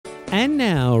And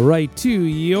now, right to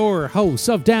your hosts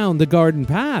of Down the Garden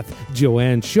Path,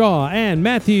 Joanne Shaw and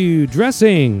Matthew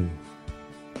Dressing.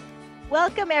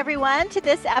 Welcome, everyone, to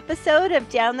this episode of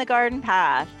Down the Garden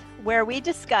Path, where we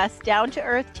discuss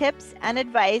down-to-earth tips and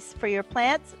advice for your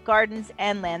plants, gardens,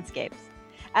 and landscapes.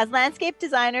 As landscape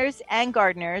designers and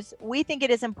gardeners, we think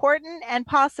it is important and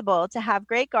possible to have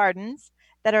great gardens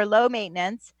that are low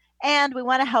maintenance, and we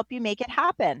want to help you make it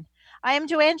happen. I am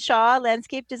Joanne Shaw,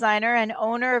 landscape designer and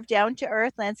owner of Down to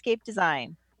Earth Landscape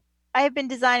Design. I have been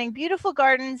designing beautiful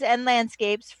gardens and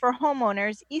landscapes for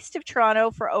homeowners east of Toronto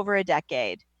for over a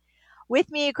decade. With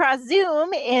me across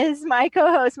Zoom is my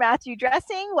co-host Matthew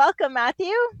Dressing. Welcome,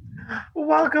 Matthew.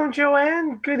 Welcome,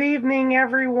 Joanne. Good evening,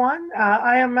 everyone.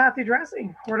 I am Matthew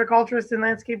Dressing, horticulturist and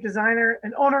landscape designer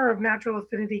and owner of Natural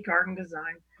Affinity Garden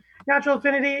Design. Natural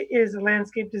Affinity is a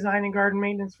landscape design and garden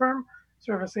maintenance firm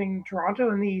servicing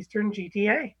Toronto and the Eastern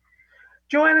GTA.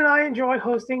 Joanne and I enjoy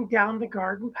hosting Down the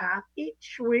Garden Path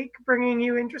each week, bringing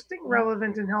you interesting,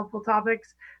 relevant, and helpful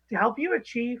topics to help you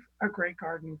achieve a great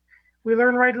garden. We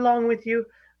learn right along with you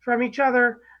from each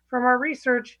other, from our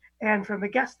research, and from the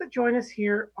guests that join us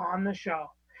here on the show.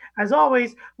 As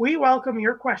always, we welcome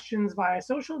your questions via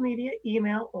social media,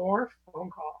 email, or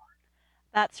phone call.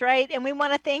 That's right. And we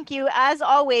want to thank you, as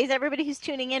always, everybody who's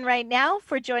tuning in right now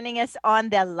for joining us on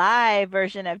the live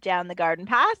version of Down the Garden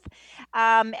Path.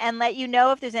 And let you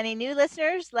know if there's any new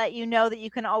listeners, let you know that you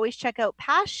can always check out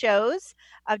past shows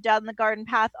of Down the Garden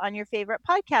Path on your favorite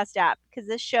podcast app, because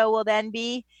this show will then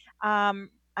be later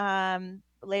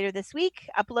this week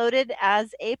uploaded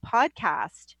as a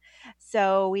podcast.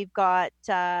 So we've got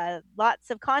lots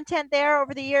of content there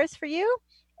over the years for you.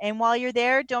 And while you're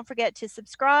there, don't forget to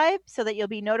subscribe so that you'll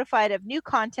be notified of new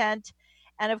content.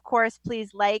 And of course,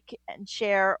 please like and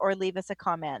share or leave us a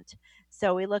comment.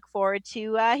 So we look forward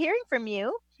to hearing from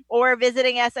you or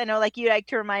visiting us. I know, like you like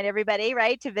to remind everybody,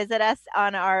 right, to visit us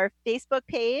on our Facebook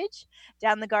page,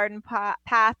 Down the Garden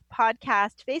Path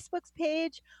Podcast Facebook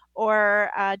page,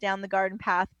 or Down the Garden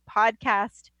Path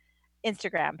Podcast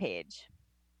Instagram page.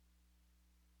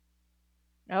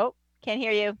 Oh, can't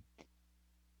hear you.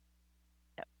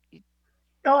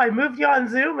 Oh, I moved you on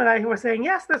Zoom, and I was saying,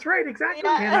 yes, that's right, exactly.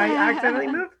 Yeah. And I accidentally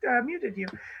muted you.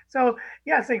 So,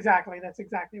 yes, exactly. That's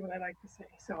exactly what I like to say.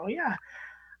 So, yeah.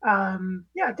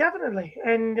 Yeah, definitely.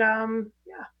 And,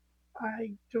 yeah,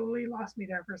 I totally lost me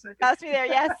there for a second. Lost me there,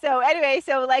 yes. So, anyway,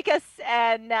 so like us,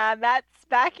 and Matt's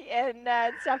back and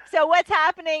stuff. So, what's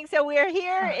happening? So, we're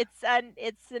here.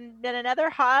 It's been another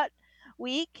hot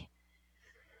week.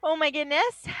 Oh my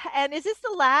goodness. And is this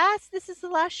the last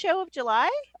show of July?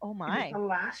 Oh my. It's the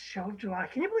last show of July.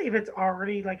 Can you believe it's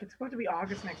already, it's supposed to be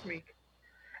August next week?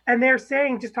 And they're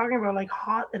saying, just talking about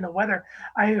hot in the weather,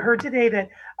 I heard today that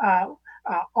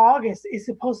August is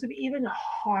supposed to be even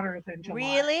hotter than July.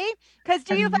 Really? Because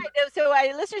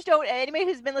listeners don't, anybody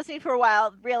who's been listening for a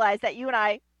while realize that you and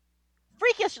I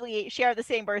freakishly share the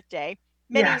same birthday.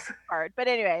 Many years apart, but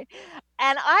anyway,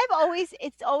 and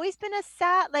it's always been a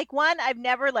sad, I've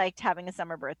never liked having a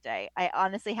summer birthday. I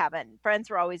honestly haven't. Friends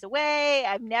were always away.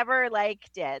 I've never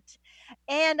liked it.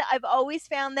 And I've always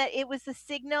found that it was the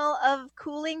signal of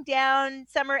cooling down,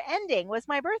 summer ending was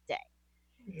my birthday.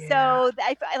 Yeah. So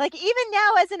I even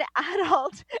now as an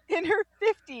adult in her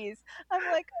 50s, I'm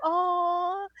like,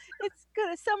 oh, it's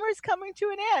good. Summer's coming to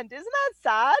an end. Isn't that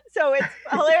sad? So it's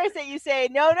hilarious that you say,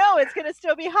 no, it's going to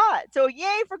still be hot. So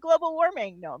yay for global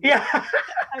warming. No, yeah,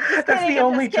 that's the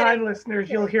only time, listeners,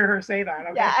 you'll hear her say that.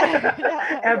 Okay?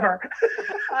 Yeah. Ever.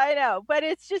 I know, but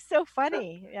it's just so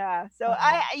funny. Yeah. So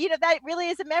that really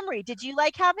is a memory. Did you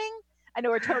like having? I know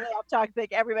we're totally off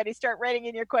topic. Everybody start writing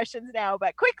in your questions now,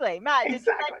 but quickly, Matt, did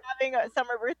you like having a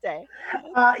summer birthday?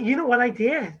 You know what I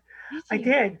did? I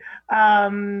did.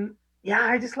 Yeah,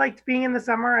 I just liked being in the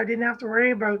summer. I didn't have to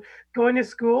worry about going to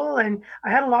school, and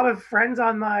I had a lot of friends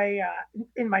on my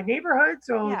in my neighborhood.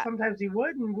 So sometimes we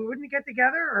wouldn't get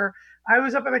together, or I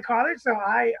was up at the cottage. So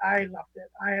I loved it.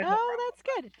 That's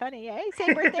good. Funny, eh?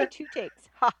 Same birthday, two takes.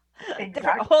 Ha.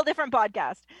 Exactly. A whole different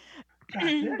podcast.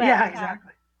 Yeah,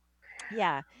 exactly.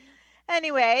 Yeah.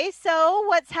 Anyway, so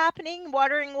what's happening?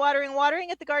 Watering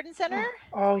at the garden center?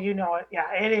 Oh, you know it.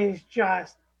 Yeah, it is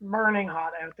just burning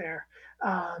hot out there.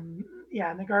 In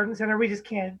the garden center, we just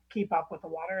can't keep up with the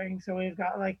watering. So we've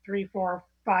got 3, 4,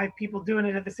 5 people doing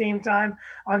it at the same time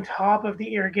on top of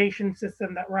the irrigation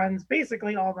system that runs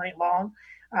basically all night long,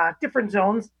 different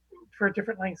zones for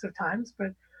different lengths of times.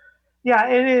 But yeah,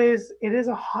 it is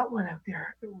a hot one out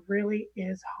there. It really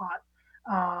is hot.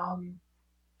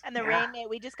 And the rain,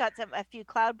 we just got a few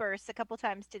cloud bursts a couple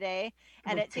times today,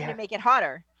 and it seemed to make it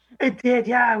hotter. It did,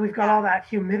 yeah. We've got all that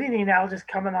humidity now just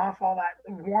coming off all that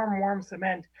warm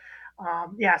cement.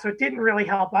 Yeah, so it didn't really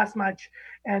help us much.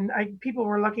 And people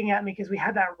were looking at me because we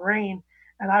had that rain,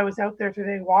 and I was out there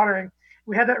today watering.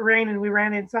 We had that rain, and we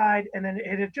ran inside, and then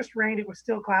it had just rained. It was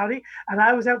still cloudy, and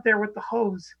I was out there with the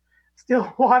hose,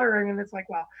 still watering. And it's like,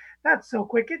 wow, that's so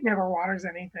quick. It never waters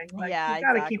anything. Like Yeah, you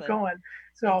got to keep exactly. going.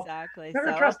 So Exactly.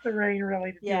 never So, trust the rain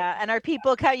really to do yeah. it. And are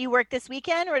people, you work this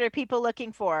weekend? What are people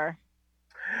looking for?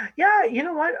 Yeah, you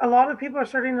know what? A lot of people are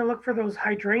starting to look for those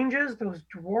hydrangeas, those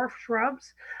dwarf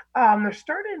shrubs. They're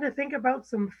starting to think about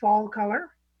some fall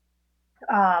color.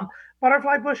 Um,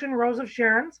 Butterfly bush and rose of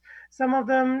Sharon's. Some of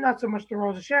them, not so much the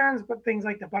rose of Sharon's, but things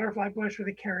like the butterfly bush or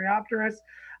the Caryopteris.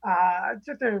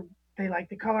 Just they like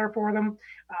the color for them.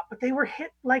 But they were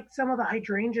hit like some of the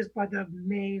hydrangeas by the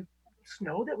May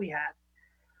snow that we had.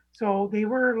 So they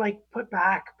were like put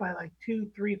back by like 2,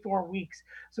 3, 4 weeks.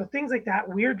 So things like that,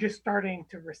 we're just starting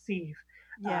to receive.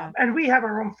 Yeah. And we have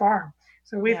our own farm.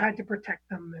 So we've Yeah. had to protect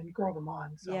them and grow them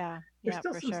on. So Yeah. there's Yeah,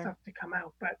 still for some sure. stuff to come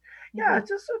out. But yeah, it's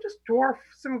just dwarf,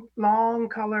 some long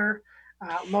color,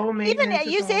 low maintenance.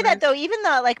 Even you say that though, even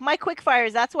though like my quick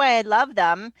fires, that's why I love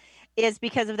them, is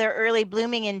because of their early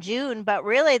blooming in June, but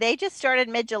really they just started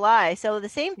mid-July. So the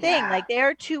same thing, like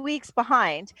they're 2 weeks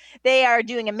behind. They are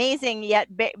doing amazing, yet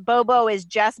Bobo is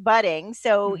just budding.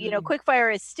 So, you know,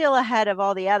 Quickfire is still ahead of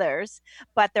all the others,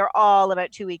 but they're all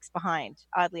about 2 weeks behind,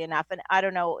 oddly enough. And I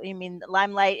don't know, I mean,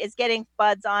 Limelight is getting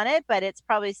buds on it, but it's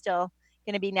probably still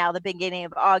going to be now the beginning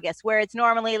of August, where it's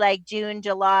normally like June,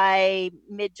 July,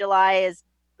 mid-July is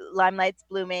Limelight's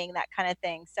blooming, that kind of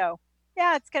thing. So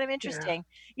yeah, it's kind of interesting.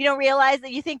 You don't realize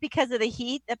that you think because of the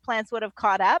heat that plants would have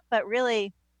caught up, but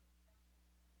really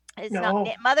it's not.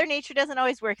 Mother Nature doesn't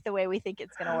always work the way we think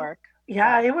it's going to work.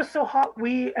 Yeah, it was so hot.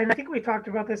 And I think we talked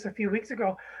about this a few weeks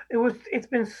ago. It's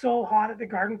been so hot at the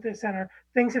garden center.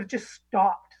 Things have just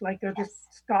stopped. Like they're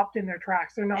just stopped in their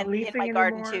tracks. They're not leafing in my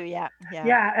anymore. Garden too. Yeah.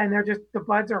 And they're just, the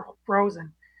buds are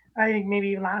frozen. I think maybe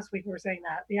even last week we were saying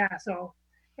that. Yeah. So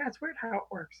yeah, it's weird how it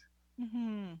works.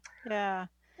 Mm-hmm.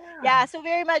 Yeah, so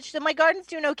very much. So my garden's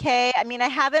doing okay. I mean, I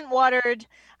haven't watered.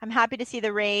 I'm happy to see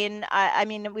the rain. I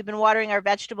mean, we've been watering our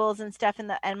vegetables and stuff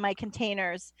and my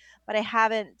containers, but I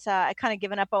haven't. I kind of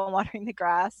given up on watering the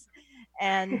grass,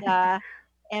 and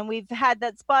and we've had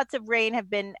that spots of rain have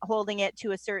been holding it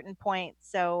to a certain point.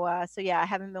 So yeah, I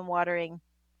haven't been watering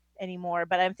anymore.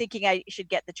 But I'm thinking I should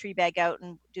get the tree bag out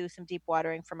and do some deep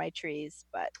watering for my trees.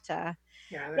 But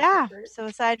yeah. So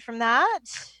aside from that,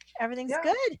 everything's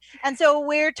good. And so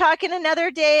we're talking another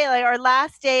day, like our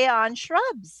last day on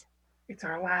shrubs. It's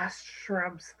our last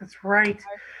shrubs. That's right.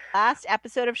 Our last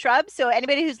episode of shrubs. So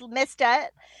anybody who's missed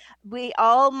it,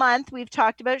 all month we've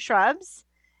talked about shrubs.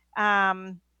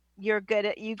 You're good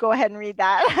at, you go ahead and read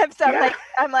that. So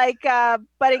I'm like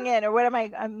butting in, or what am I?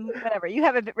 Whatever. You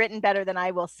have it written better than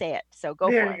I will say it. So go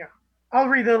for it. There you go. I'll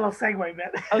read the little segue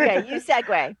bit. Okay, you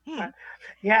segue.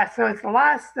 Yeah, so it's the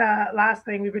last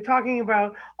thing we've been talking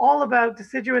about, all about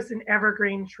deciduous and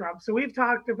evergreen shrubs. So we've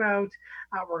talked about,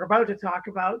 we're about to talk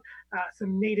about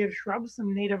some native shrubs,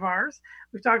 some navitars.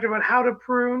 We've talked about how to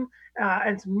prune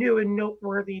and some new and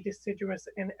noteworthy deciduous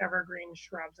and evergreen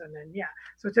shrubs. And then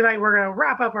so tonight we're going to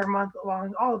wrap up our month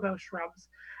along all about shrubs,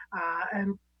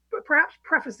 and perhaps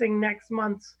prefacing next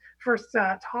week's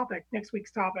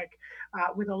topic,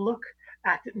 with a look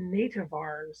at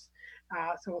navitars.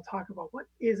 So we'll talk about what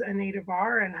is a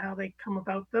nativar and how they come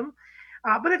about them.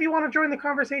 But if you want to join the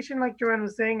conversation, like Joanne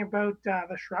was saying about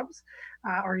the shrubs,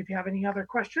 or if you have any other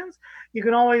questions, you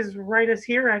can always write us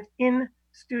here at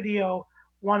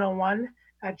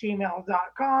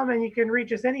instudio101@gmail.com, and you can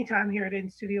reach us anytime here at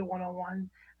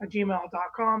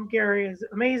instudio101@gmail.com. Gary is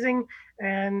amazing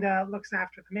and looks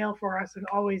after the mail for us and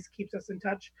always keeps us in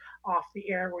touch off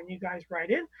the air when you guys write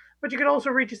in. But you can also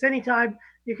reach us anytime.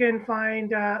 You can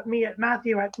find me at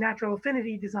Matthew at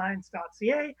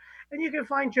naturalaffinitydesigns.ca, and you can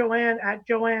find Joanne at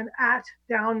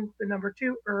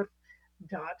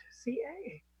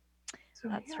down2earth.ca. So,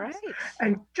 that's right.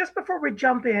 And just before we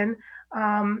jump in,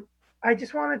 I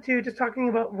just wanted to, just talking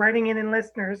about writing in and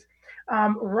listeners,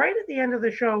 right at the end of the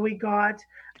show, we got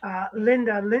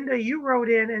Linda. Linda, you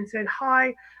wrote in and said,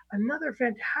 "Hi, another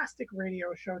fantastic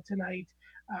radio show tonight.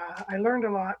 I learned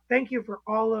a lot. Thank you for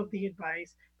all of the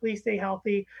advice. Please stay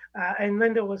healthy." And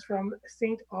Linda was from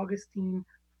St. Augustine,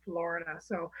 Florida.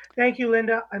 So thank you,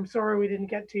 Linda. I'm sorry we didn't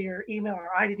get to your email, or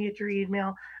I didn't get your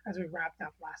email as we wrapped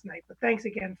up last night. But thanks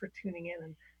again for tuning in,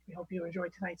 and we hope you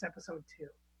enjoyed tonight's episode too.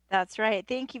 That's right.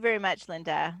 Thank you very much,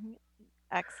 Linda.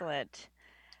 Excellent.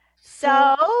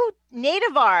 So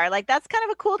nativar, like that's kind of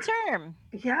a cool term.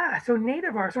 Yeah, so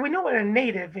nativar. So we know what a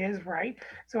native is, right?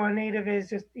 So a native is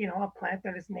just, a plant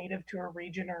that is native to a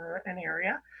region or an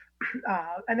area.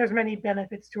 and there's many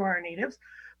benefits to our natives.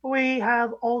 But we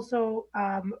have also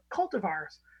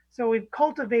cultivars. So we've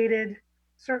cultivated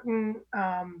certain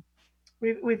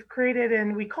we've created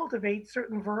and we cultivate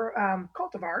certain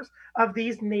cultivars of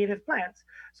these native plants.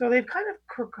 So they've kind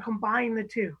of combined the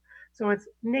two. So it's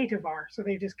nativar. So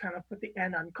they just kind of put the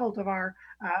N on cultivar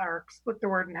or split the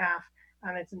word in half,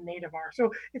 and it's nativar.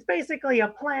 So it's basically a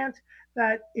plant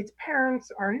that its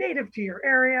parents are native to your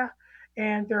area,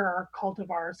 and there are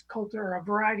cultivars, or a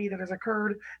variety that has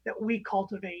occurred that we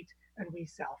cultivate and we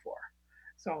sell for.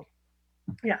 So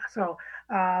yeah, so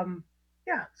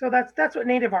so that's what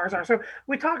nativars are. So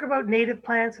we talk about native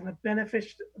plants and the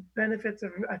benefits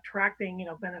of attracting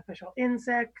beneficial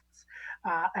insects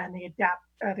and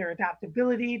their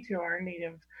adaptability to our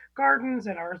native gardens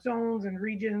and our zones and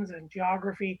regions and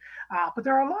geography. But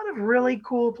there are a lot of really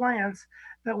cool plants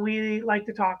that we like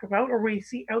to talk about or we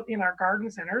see out in our garden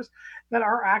centers that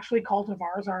are actually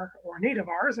cultivars or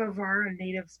nativars of our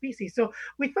native species. So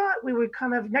we thought we would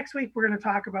kind of next week we're going to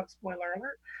talk about, spoiler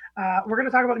alert, we're going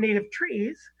to talk about native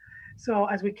trees. So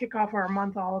as we kick off our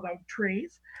month all about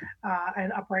trees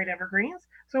and upright evergreens.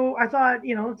 So I thought,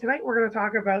 tonight we're going to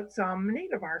talk about some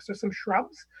nativars, so some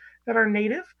shrubs that are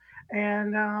native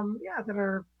and that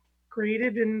are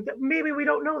created and that maybe we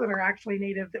don't know that are actually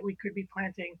native that we could be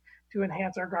planting to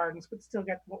enhance our gardens, but still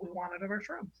get what we want out of our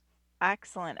shrubs.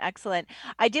 Excellent, excellent.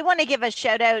 I did want to give a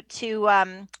shout out to,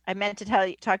 I meant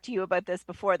to talk to you about this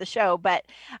before the show, but,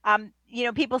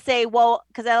 people say, well,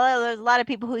 because there's a lot of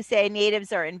people who say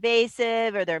natives are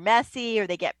invasive or they're messy or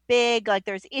they get big, like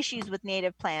there's issues with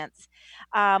native plants.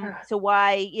 So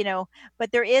why,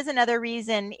 but there is another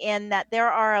reason in that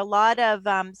there are a lot of,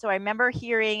 so I remember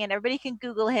hearing, and everybody can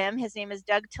Google him, his name is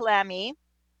Doug Tallamy,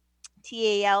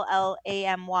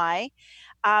 Tallamy.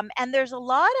 And there's a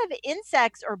lot of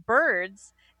insects or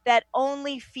birds that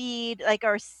only feed like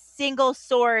our single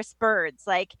source birds.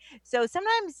 Like, so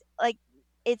sometimes like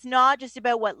it's not just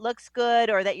about what looks good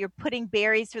or that you're putting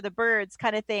berries for the birds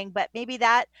kind of thing, but maybe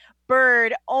that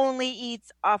bird only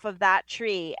eats off of that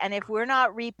tree. And if we're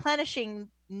not replenishing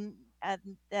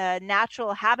the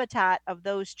natural habitat of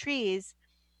those trees,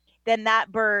 then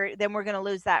we're going to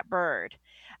lose that bird.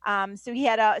 So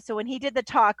when he did the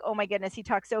talk, oh my goodness, he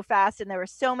talked so fast and there were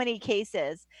so many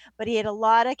cases, but he had a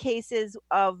lot of cases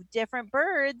of different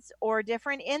birds or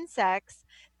different insects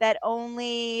that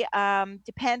only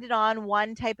depended on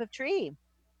one type of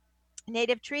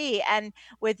native tree. And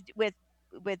with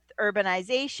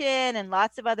urbanization and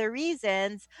lots of other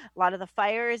reasons, a lot of the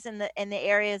fires in the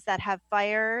areas that have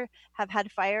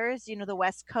had fires, the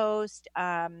West Coast,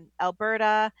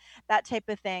 Alberta, that type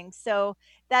of thing. So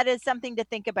that is something to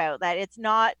think about, that it's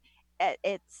not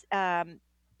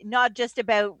just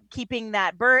about keeping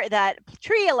that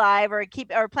tree alive or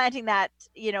planting that,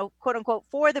 quote unquote,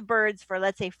 for the birds, for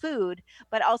let's say food,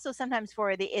 but also sometimes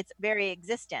for its very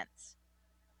existence.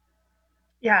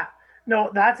 Yeah,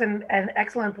 no, that's an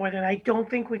excellent point, and I don't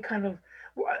think we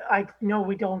I know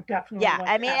we don't definitely. Yeah,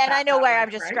 I mean, and I know where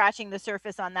I'm just scratching the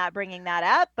surface on that, bringing that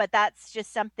up, but that's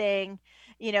just something,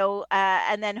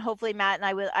 and then hopefully Matt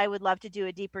and I would love to do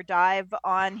a deeper dive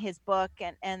on his book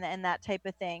and that type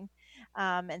of thing,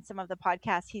 and some of the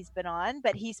podcasts he's been on.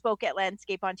 But he spoke at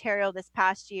Landscape Ontario this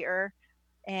past year.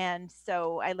 And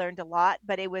so I learned a lot,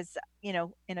 but it was, in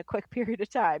a quick period of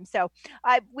time. So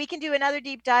we can do another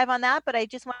deep dive on that, but I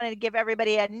just wanted to give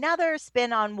everybody another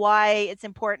spin on why it's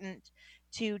important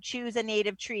to choose a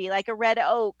native tree like a red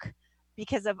oak,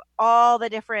 because of all the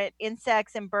different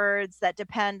insects and birds that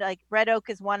depend. Like red oak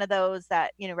is one of those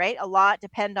that, right, a lot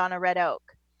depend on a red oak.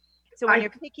 So when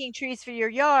you're picking trees for your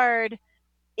yard,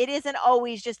 it isn't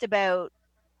always just about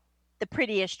the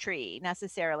prettiest tree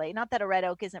necessarily. Not that a red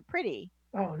oak isn't pretty.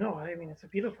 Oh no, I mean it's a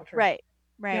beautiful tree. Right.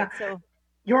 Yeah. So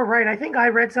you're right. I think I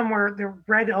read somewhere the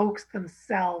red oaks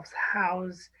themselves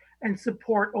house and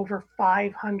support over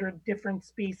 500 different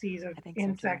species of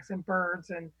insects and birds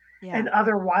and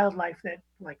other wildlife that,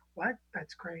 like, what?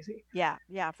 That's crazy. Yeah,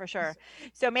 for sure.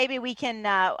 So maybe we can,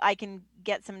 I can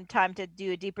get some time to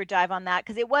do a deeper dive on that,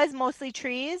 because it was mostly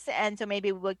trees. And so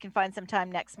maybe we can find some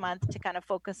time next month to kind of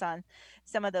focus on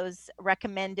some of those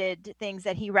recommended things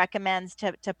that he recommends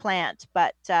to plant.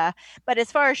 But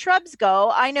as far as shrubs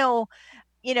go, I know,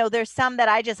 there's some that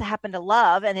I just happen to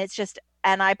love, and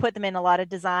and I put them in a lot of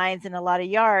designs and a lot of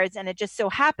yards, and it just so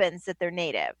happens that they're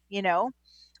native,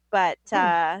 But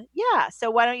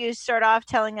so why don't you start off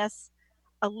telling us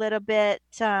a little bit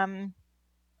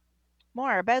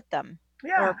more about them?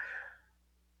 Yeah.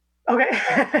 Okay.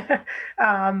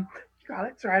 Got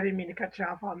it. Sorry, I didn't mean to cut you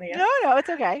off on the end. No, it's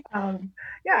okay.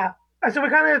 Yeah. So we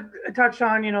kind of touched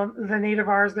on, the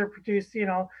nativars. They're produced,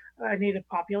 a native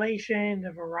population,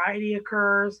 a variety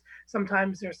occurs.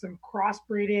 Sometimes there's some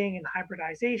crossbreeding and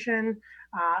hybridization,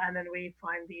 and then we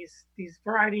find these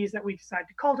varieties that we decide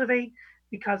to cultivate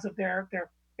because of their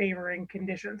favoring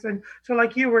conditions. And so,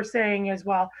 like you were saying as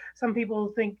well, some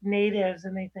people think natives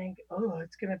and they think, oh,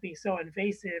 it's going to be so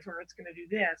invasive or it's going to do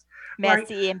this, right?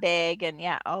 Messy and big, and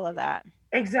yeah, all of that.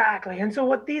 Exactly. And so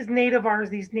what these nativars,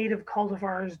 these native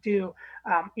cultivars do,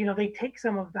 they take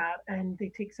some of that and they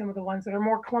take some of the ones that are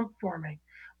more clump forming,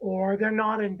 or they're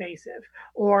not invasive,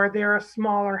 or they're a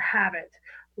smaller habit,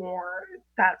 or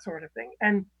that sort of thing.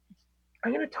 And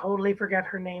I'm going to totally forget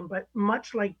her name, but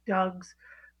much like Doug's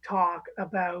talk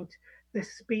about the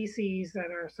species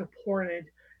that are supported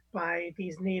by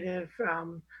these native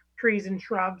trees and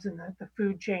shrubs and the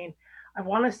food chain, I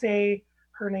want to say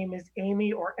her name is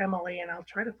Amy or Emily, and I'll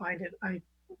try to find it. I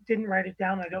didn't write it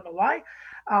down. I don't know why.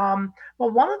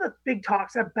 But one of the big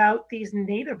talks about these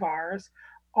nativars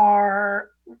are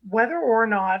whether or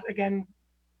not, again,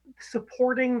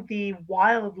 supporting the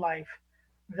wildlife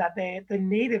that the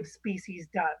native species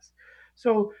does.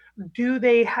 So do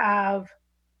they have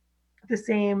the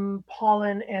same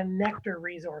pollen and nectar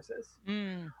resources?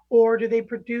 Or do they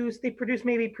produce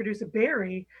a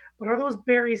berry, but are those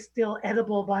berries still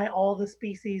edible by all the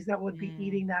species that would be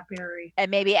eating that berry?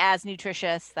 And maybe as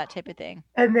nutritious, that type of thing.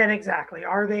 And then exactly,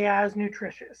 are they as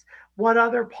nutritious? What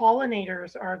other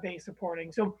pollinators are they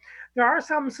supporting? So there are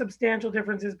some substantial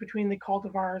differences between the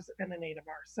cultivars and the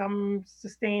nativars. Some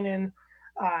sustain and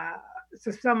so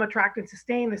some attract and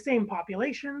sustain the same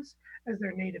populations as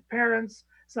their native parents.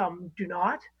 Some do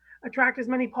not attract as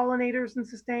many pollinators and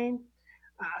sustain.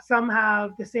 Some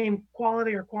have the same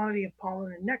quality or quantity of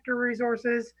pollen and nectar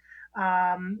resources.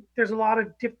 There's a lot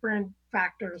of different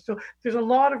factors. So there's a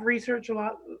lot of research, a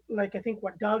lot like I think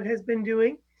what Doug has been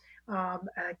doing. And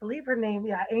I believe her name,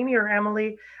 yeah, Amy or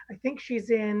Emily. I think she's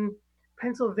in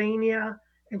Pennsylvania,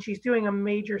 and she's doing a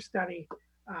major study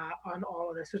on all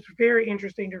of this. So it's very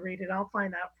interesting to read it. I'll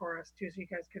find that for us too, so you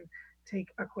guys can take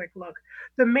a quick look.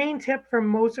 The main tip from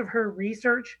most of her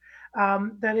research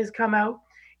that has come out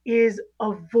is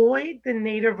avoid the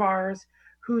nativars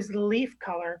whose leaf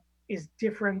color is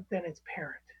different than its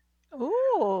parent.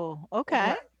 Oh, okay.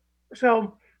 Right.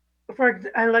 So,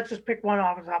 and let's just pick one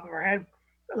off the top of our head,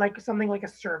 like something like a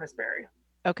service berry.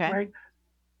 Okay. Right.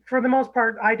 For the most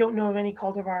part, I don't know of any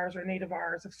cultivars or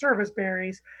nativars of service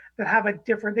berries that have a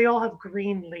different. They all have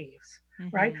green leaves,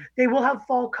 right? They will have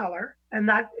fall color, and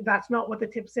that's not what the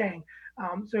tip's saying.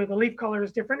 So the leaf color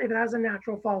is different. If it has a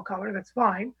natural fall color, that's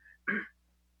fine.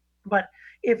 But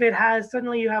if it has,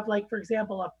 suddenly you have, like, for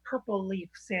example, a purple leaf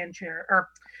sandcher or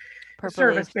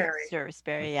service berry. Service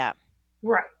berry, yeah.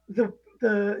 Right.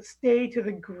 The stay to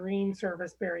the green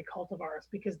service berry cultivars,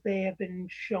 because they have been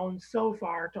shown so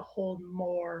far to hold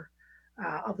more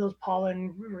of those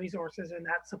pollen resources and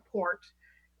that support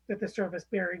that the service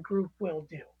berry group will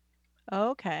do.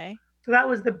 Okay. So that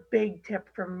was the big tip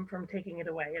from taking it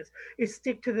away is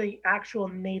stick to the actual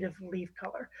native leaf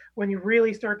color. When you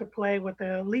really start to play with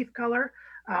the leaf color,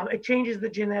 it changes the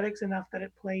genetics enough that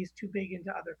it plays too big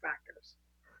into other factors.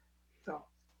 So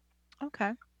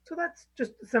okay. So that's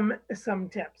just some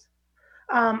tips.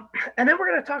 And then we're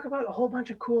going to talk about a whole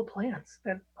bunch of cool plants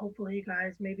that hopefully you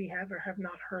guys maybe have or have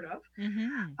not heard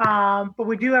of. But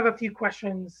we do have a few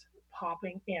questions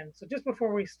popping in. So just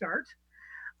before we start,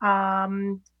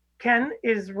 Ken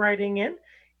is writing in.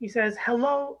 He says,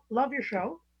 hello, love your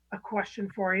show. A question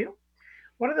for you.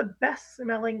 What are the best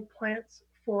smelling plants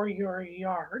for your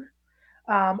yard?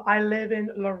 I live in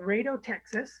Laredo,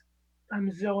 Texas.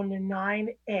 I'm zone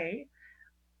 9A.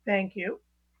 Thank you.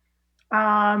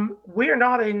 We are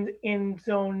not in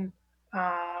zone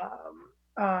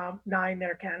 9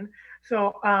 there, Ken.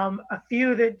 So a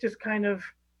few that just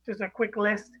a quick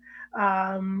list.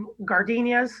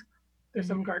 Gardenias. There's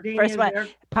some gardenias. First one there.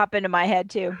 Pop into my head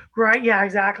too. Right. Yeah,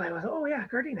 exactly. I was, oh yeah,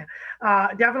 gardenia.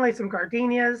 Definitely some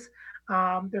gardenias.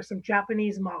 There's some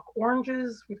Japanese mock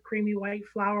oranges with creamy white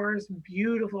flowers,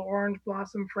 beautiful orange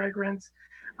blossom fragrance.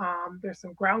 There's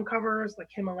some ground covers like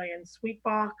Himalayan sweet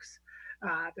box.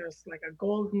 There's like a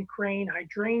golden crane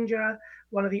hydrangea,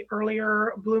 one of the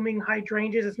earlier blooming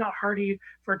hydrangeas. It's not hardy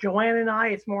for Joanne and I.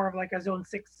 It's more of like a zone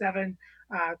 6, 7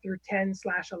 through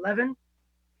 10/11.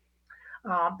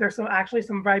 There's some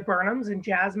viburnums and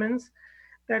jasmines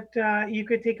that you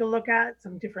could take a look at,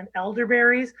 some different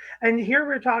elderberries. And here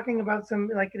we're talking about some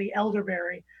like the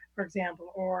elderberry, for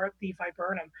example, or the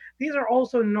viburnum. These are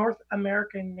also North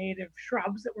American native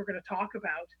shrubs that we're going to talk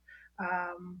about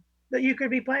that you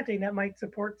could be planting that might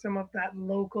support some of that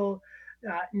local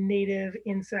native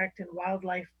insect and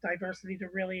wildlife diversity to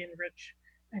really enrich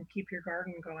and keep your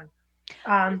garden going.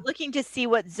 Um, Looking to see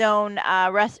what zone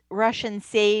Russian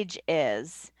sage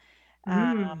is.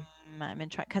 mm, I'm in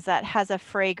trying because that has a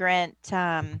fragrant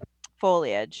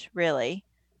foliage, really.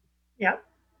 yep.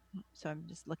 So I'm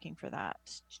just looking for that.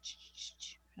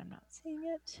 I'm not seeing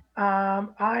it.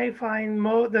 I find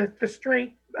the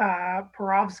straight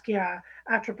Perovskia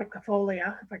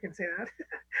atropicofolia, if I can say that,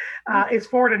 is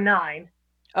 4 to 9.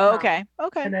 Oh, Um, okay.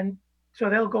 Okay. and then so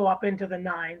they'll go up into the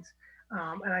 9s,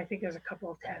 and I think there's a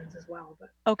couple of 10s as well. But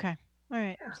Okay. All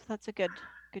right. yeah, So that's a good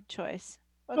choice.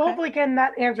 so Okay. hopefully, Ken,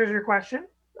 that answers your question.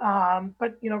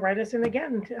 But write us in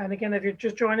again, and again, if you're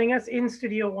just joining us, in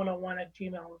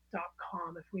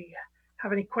studio101@gmail.com. If we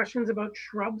have any questions about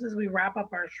shrubs as we wrap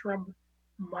up our shrub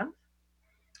month.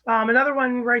 Another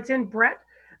one writes in, Brett,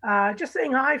 just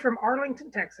saying hi from Arlington,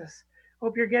 Texas.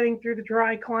 Hope you're getting through the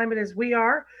dry climate as we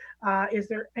are. Is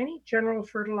there any general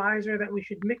fertilizer that we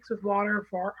should mix with water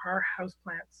for our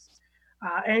houseplants?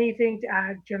 Anything to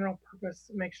add general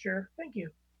purpose mixture? Thank you.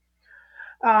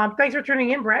 Thanks for tuning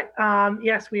in, Brett.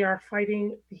 Yes, we are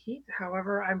fighting the heat.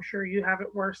 However, I'm sure you have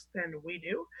it worse than we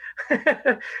do.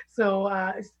 So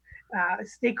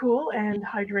stay cool and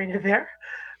hydrated there.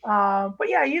 But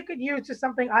yeah, you could use just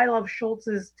something. I love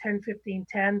Schultz's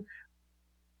 10-15-10.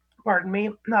 Pardon me,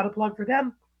 not a plug for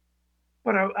them,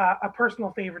 but a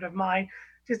personal favorite of mine.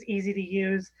 Just easy to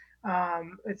use.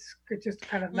 It's just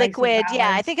kind of liquid. Nice, yeah,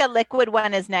 I think a liquid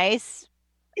one is nice.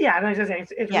 Yeah, and I just say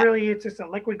it's Yeah. really just a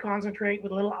liquid concentrate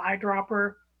with a little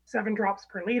eyedropper, 7 drops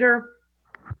per liter,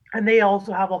 and they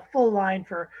also have a full line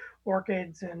for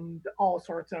orchids and all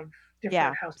sorts of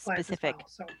different house plants specific.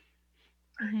 as well.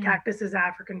 So cactuses,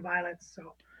 African violets.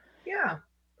 So yeah,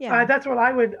 Yeah. that's what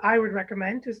I would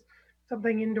recommend. Just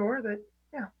something indoor that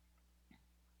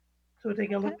So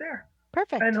take a look there.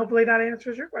 Perfect. And hopefully that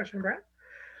answers your question, Brett.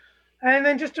 And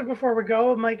then just before we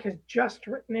go, Mike has just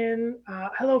written in,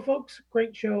 hello, folks.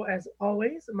 Great show as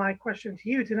always. My question to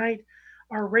you tonight,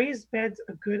 are raised beds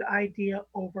a good idea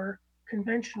over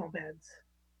conventional beds?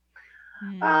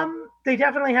 They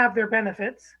definitely have their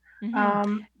benefits.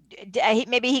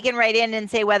 Maybe he can write in and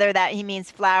say whether that he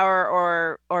means flower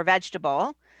or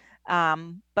vegetable.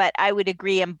 But I would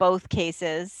agree in both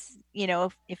cases,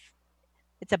 if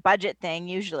it's a budget thing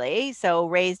usually. So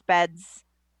raised beds,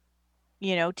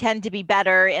 tend to be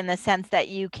better in the sense that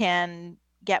you can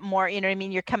get more,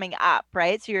 you're coming up,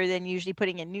 right? So you're then usually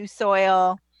putting in new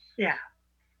soil. Yeah.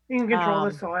 You can control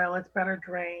the soil. It's better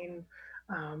drained.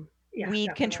 Weed definitely.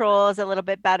 Control is a little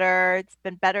bit better. It's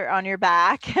been better on your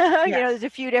back. There's a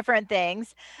few different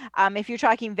things. If you're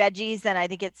talking veggies, then I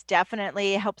think it's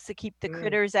definitely helps to keep the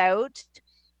critters out,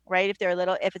 right?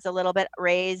 If it's a little bit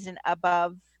raised and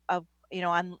above of,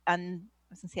 on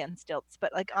I was gonna say on stilts,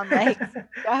 but like on legs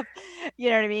stuff, you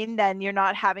know what I mean? Then you're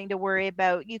not having to worry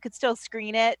about, you could still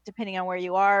screen it depending on where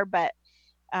you are, but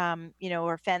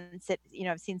or fence it,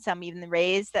 I've seen some even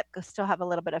raised that still have a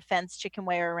little bit of fence chicken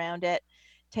wire around it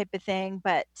type of thing.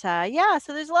 But so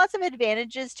there's lots of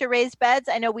advantages to raised beds.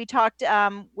 I know we talked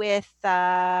with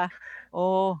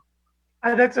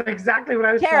that's exactly what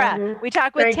I was Tara. trying to. We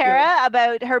talked with Tara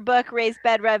about her book Raised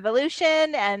Bed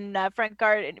Revolution and front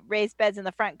garden raised beds in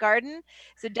the front garden.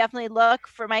 So definitely look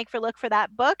for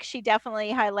that book. She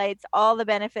definitely highlights all the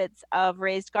benefits of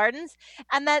raised gardens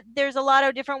and that there's a lot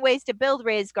of different ways to build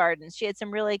raised gardens. She had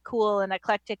some really cool and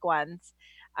eclectic ones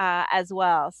as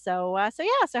well. So I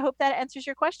hope that answers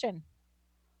your question.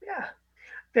 Yeah.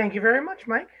 Thank you very much,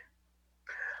 Mike.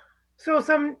 So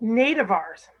some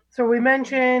Navitars. So we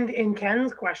mentioned in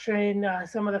Ken's question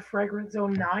some of the fragrant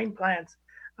zone 9 plants.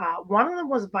 One of them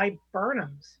was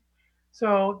viburnums.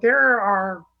 So there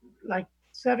are like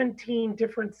 17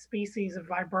 different species of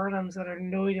viburnums that are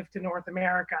native to North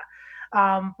America.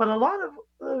 But a lot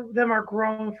of them are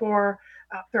grown for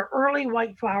their early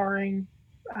white flowering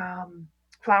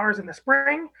flowers in the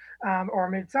spring or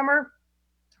midsummer.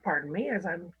 Pardon me, as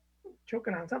I'm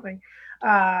choking on something.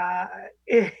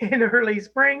 In early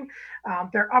spring,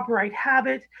 their upright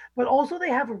habit, but also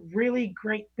they have really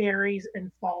great berries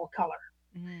and fall color.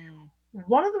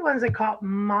 One of the ones that caught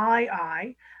my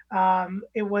eye,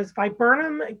 it was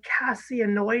Viburnum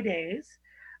cassianoides,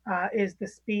 is the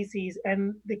species,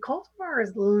 and the cultivar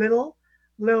is Lil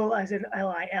as in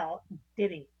Lil,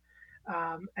 Diddy.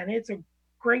 And it's a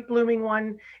great blooming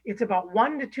one. It's about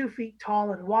 1 to 2 feet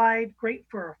tall and wide, great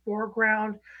for a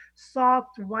foreground.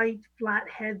 Soft white flat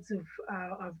heads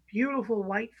of beautiful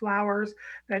white flowers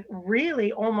that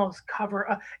really almost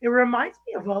cover. It reminds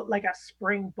me of like a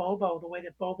spring bobo, the way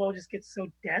that bobo just gets so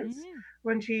dense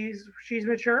when she's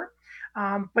mature.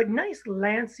 But nice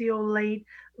lanceolate,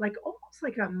 like almost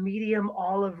like a medium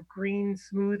olive green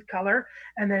smooth color,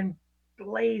 and then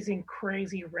blazing,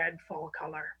 crazy red fall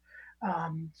color.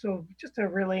 So just a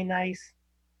really nice,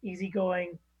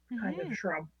 easygoing kind of Mhm.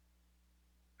 shrub.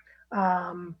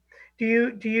 Um, do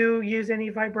you use any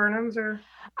viburnums or?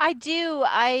 I do.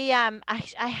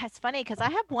 It's funny because I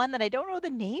have one that I don't know the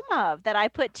name of that I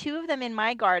put two of them in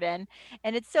my garden,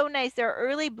 and it's so nice. They're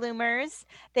early bloomers.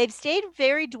 They've stayed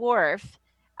very dwarf,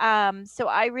 so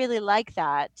I really like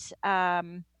that.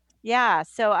 Yeah,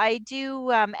 so I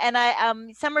do,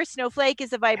 and summer snowflake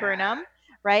is a Yeah. viburnum,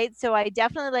 right? So I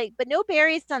definitely like, but no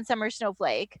berries on summer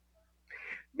snowflake,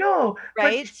 No, but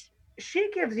right? she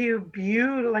gives you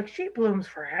beautiful. Like she blooms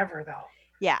forever though.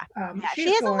 Yeah. Yeah, she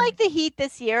She's hasn't going. liked the heat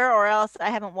this year, or else I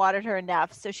haven't watered her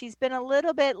enough. So she's been a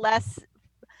little bit less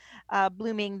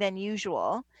blooming than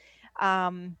usual.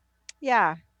 Um,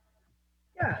 yeah,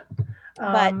 Yeah.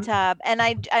 but Um, and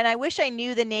I wish I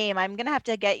knew the name. I'm gonna have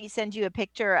to send you a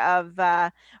picture of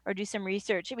or do some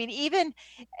research. I mean,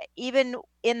 even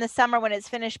in the summer when it's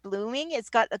finished blooming, it's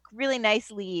got like really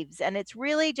nice leaves, and it's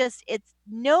really just it's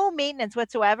no maintenance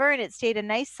whatsoever, and it stayed a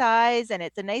nice size, and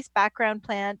it's a nice background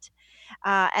plant.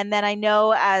 And then I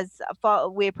know as fall,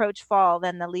 we approach fall,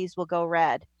 then the leaves will go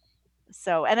red.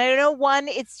 So, and I know one,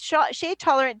 it's shade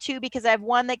tolerant too, because I have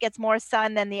one that gets more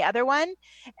sun than the other one.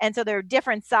 And so they're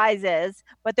different sizes,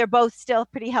 but they're both still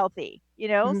pretty healthy, you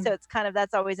know? mhm. So it's kind of,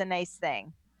 that's always a nice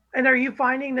thing. And are you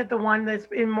finding that the one that's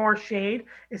in more shade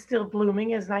is still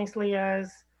blooming as nicely as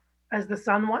the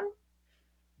sun one,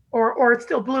 or it's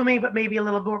still blooming but maybe a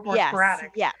little more Yes.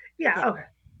 sporadic? Yeah. Yeah. Yeah. Okay.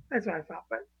 That's what I thought.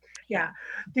 But Yeah. yeah,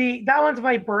 the that one's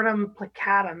Viburnum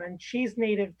plicatum, and she's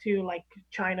native to like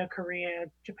China, Korea,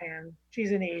 Japan.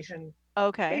 She's an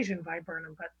Okay. Asian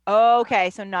viburnum, but Okay.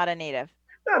 So not a native.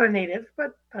 not a native.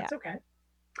 But Yeah. that's okay.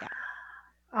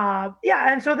 Yeah.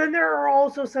 Yeah, and so then there are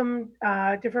also some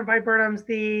different viburnums,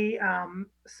 the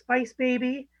Spice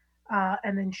Baby,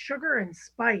 and then Sugar and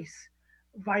Spice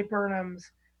viburnums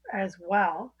as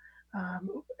well.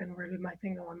 And where did my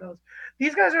thing go on those?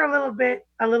 These guys are a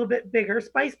little bit bigger.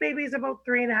 Spice Baby is about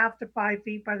 3.5 to 5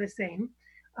 feet by the same.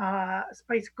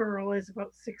 Spice Girl is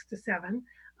about 6 to 7.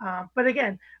 But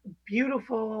again,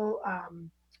 beautiful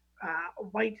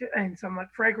white and somewhat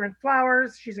fragrant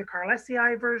flowers. She's a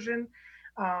Carlesii version.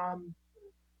 Um,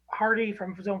 Hardy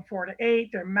from zone 4 to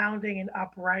 8. They're mounding and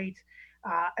upright,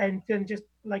 and then just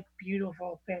like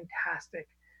beautiful, fantastic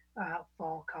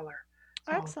fall color.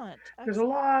 So Excellent. there's a Excellent.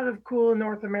 lot of cool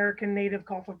North American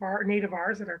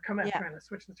nativars that are coming. I'm Yeah. trying to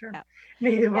switch the term. Yeah.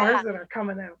 Nativars Yeah. that are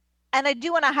coming out. And I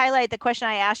do want to highlight the question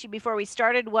I asked you before we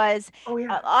started was Oh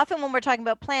yeah, often when we're talking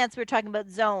about plants, we're talking about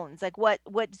zones, like what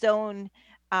zone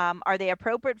are they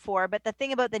appropriate for? But the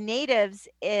thing about the natives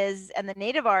is, and the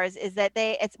nativars is that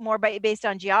it's more based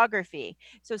on geography.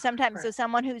 So sometimes, right. so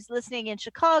someone who's listening in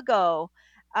Chicago,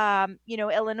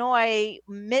 Illinois,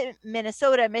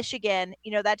 Minnesota, Michigan,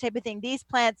 that type of thing. These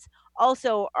plants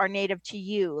also are native to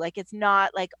you. Like it's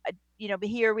not like, but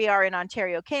here we are in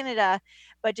Ontario, Canada,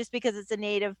 but just because it's a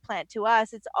native plant to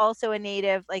us, it's also a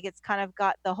native, like it's kind of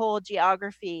got the whole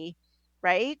geography,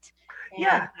 right? And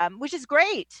Yeah, which is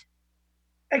great.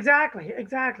 exactly.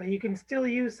 You can still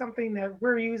use something that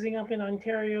we're using up in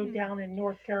Ontario, Mm. down in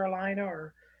North Carolina,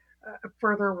 or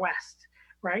further west,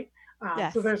 right? So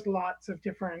Yes. there's lots of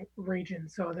different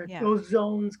regions. So Yeah. those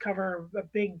zones cover a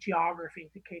big geography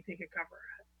that they could cover.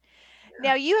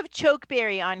 Now you have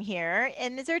chokeberry on here,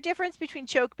 and is there a difference between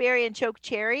chokeberry and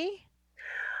chokecherry?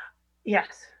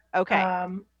 Yes. Okay,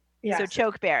 Um, so yes.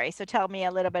 chokeberry. So tell me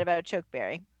a little bit about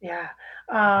chokeberry. Yeah.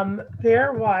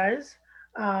 There was.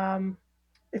 Um,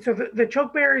 so the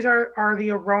chokeberries are the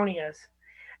aronias,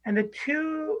 and the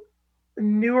two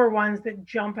newer ones that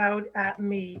jump out at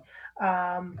me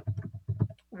um,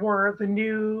 were the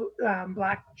new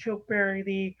black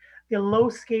chokeberry, the low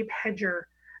scape hedger,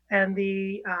 and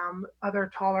the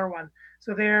other taller one.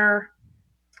 So they're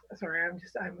sorry,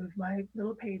 I moved my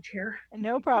little page here.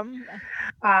 No problem.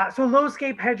 So low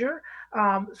scape hedger.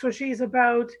 So she's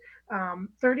about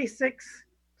 36,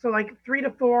 so like 3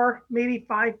 to 4, maybe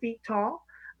 5 feet tall,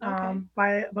 Okay. by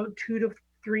about 2 to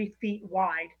 3 feet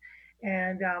wide.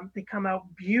 And they come out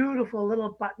beautiful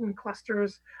little button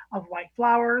clusters of white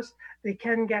flowers. They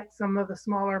can get some of the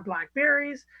smaller black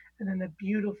berries, and then the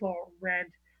beautiful red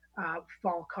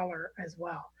fall color as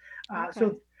well. Okay.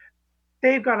 So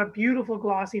they've got a beautiful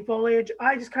glossy foliage.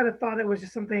 I just kind of thought it was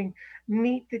just something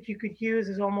neat that you could use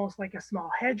as almost like a small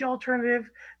hedge alternative.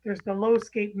 There's the low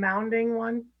scape mounding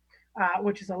one,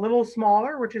 which is a little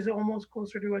smaller, which is almost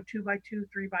closer to a 2x2,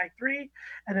 3x3.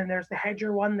 And then there's the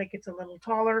hedger one that gets a little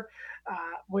taller,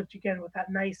 which again with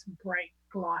that nice bright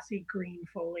glossy green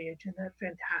foliage and that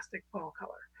fantastic fall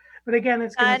color. But again,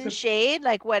 it's going to shade.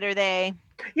 Like, what are they?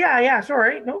 Yeah.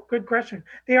 Sorry, no, good question.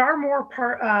 They are more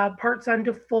part sun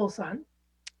to full sun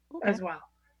as well.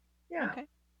 Yeah. Okay.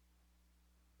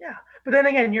 Yeah, but then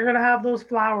again, you're going to have those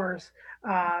flowers.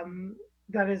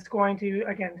 That is going to,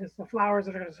 again, just the flowers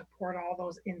that are going to support all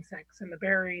those insects, and the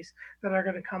berries that are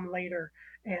going to come later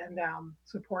and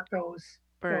support those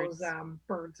birds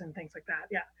and things like that.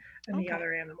 Yeah, and the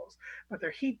other animals. But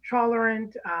they're heat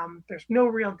tolerant. There's no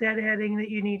real deadheading that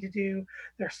you need to do.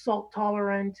 They're salt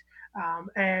tolerant.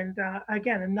 And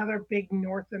again, another big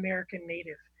North American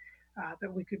native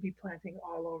that we could be planting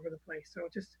all over the place. So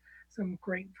just some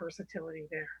great versatility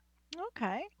there.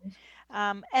 Okay.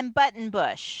 And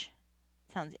buttonbush.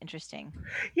 Sounds interesting.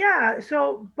 Yeah,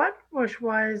 so buttonbush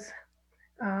was,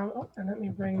 and let me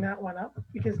bring that one up,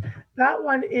 because that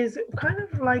one is kind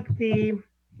of like the.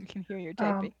 You can hear your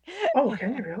typing. Oh,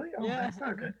 can you really? Oh, yeah. That's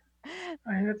not good.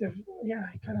 I have to,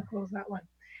 I kind of close that one.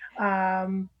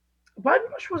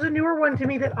 Buttonbush was a newer one to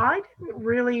me that I didn't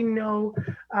really know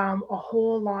a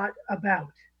whole lot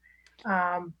about.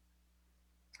 But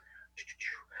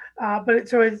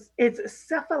it's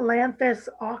Cephalanthus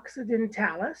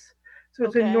occidentalis. So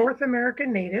it's a North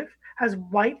American native, has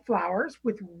white flowers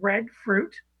with red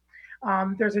fruit.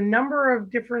 There's a number of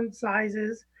different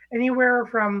sizes, anywhere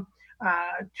from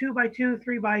 2x2,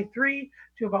 3x3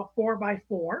 to about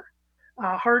 4x4.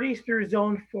 Hardies through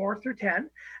zone 4 through 10.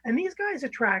 And these guys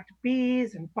attract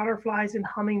bees and butterflies and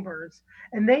hummingbirds.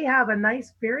 And they have a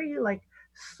nice, very like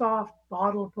soft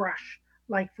bottle brush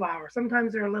like flower.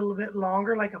 Sometimes they're a little bit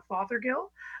longer, like a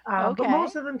Fothergill, but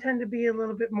most of them tend to be a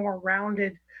little bit more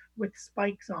rounded with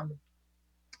spikes on them.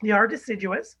 They are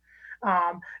deciduous.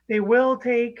 They will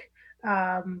take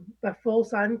the full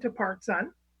sun to part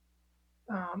sun.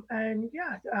 And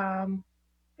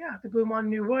they bloom on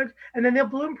new wood, and then they'll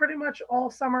bloom pretty much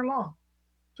all summer long.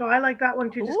 So I like that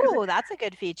one too. Ooh, that's a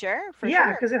good feature.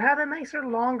 Yeah, because it had a nicer,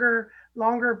 longer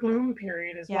bloom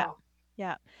period as well.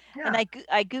 Yeah. And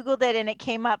I Googled it, and it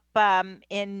came up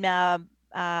in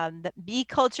the Bee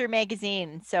Culture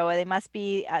magazine. So they must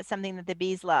be something that the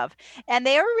bees love. And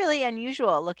they are really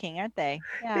unusual looking, aren't they?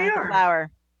 Yeah, they are.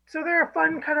 Flower. So they're a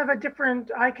fun, kind of a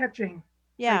different eye-catching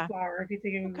flower, if you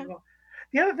think of Google.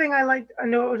 The other thing I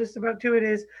noticed about too it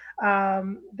is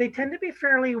they tend to be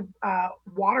fairly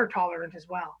water tolerant as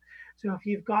well. So if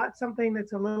you've got something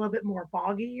that's a little bit more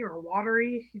boggy or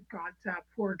watery, you've got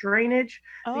poor drainage,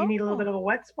 you need a little bit of a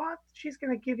wet spot, she's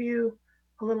going to give you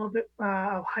a little bit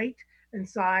of height and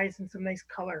size and some nice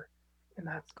color in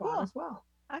that spot as well.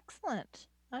 Excellent.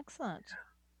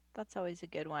 That's always a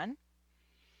good one.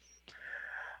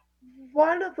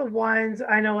 One of the ones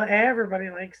I know everybody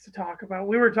likes to talk about,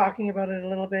 we were talking about it a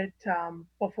little bit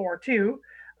before too,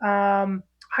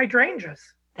 hydrangeas.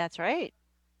 That's right.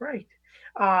 Right.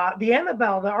 The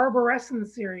Annabelle, the arborescens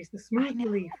series, the smooth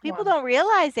leaf. People don't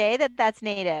realize, that that's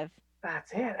native.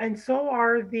 That's it. And so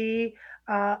are the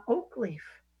oak leaf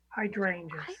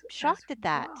hydrangeas. I'm shocked at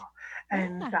that. Well.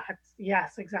 And that's,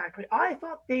 yes, exactly. I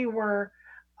thought they were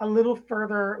a little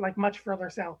further, like much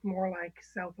further south, more like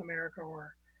South America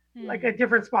or like a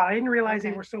different spot. I didn't realize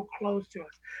they were so close to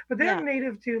us. But they're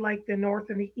native to like the north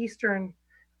and the eastern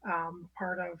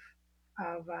part of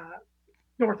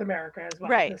North America as well,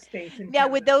 right? The States and Canada.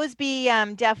 Would those be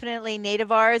definitely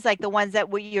nativatars, like the ones that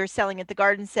you're selling at the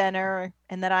garden center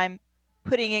and that I'm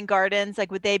putting in gardens?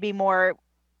 Like, would they be more,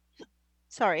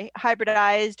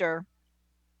 hybridized or?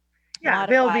 Yeah,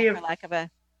 they'll be for lack of a.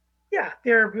 Yeah,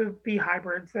 there would be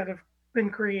hybrids that have been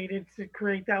created to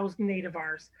create those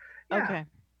nativars. Yeah. Okay.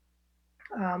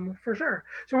 For sure.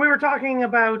 So we were talking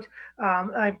about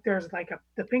there's like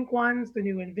the pink ones, the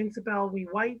new Invincibelle wee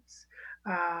whites,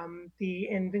 the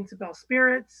Invincibelle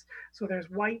spirits. So there's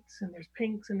whites and there's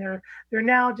pinks, and they're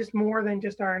now just more than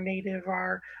just our native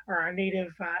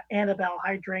Annabelle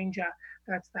hydrangea.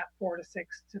 That's that 4 to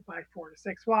 6 by 4 to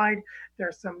 6 wide.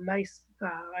 There's some nice.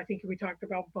 I think we talked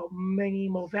about mini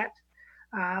Mauvette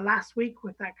last week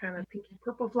with that kind of pinky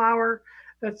purple flower.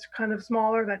 That's kind of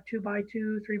smaller, that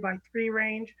 2x2, 3x3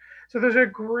 range. So there's a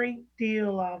great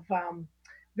deal of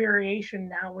variation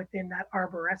now within that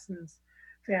arborescens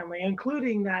family,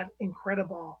 including that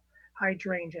incredible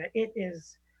hydrangea. It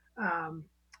is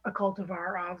a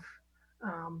cultivar of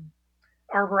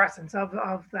arborescens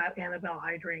of that Annabelle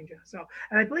hydrangea. So,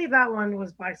 and I believe that one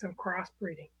was by some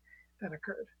crossbreeding that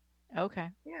occurred. Okay.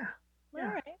 Yeah. All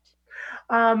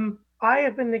right. I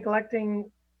have been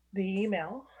neglecting the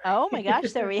email. Oh my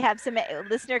gosh, so we have some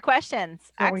listener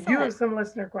questions. So we do have some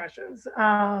listener questions.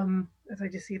 As I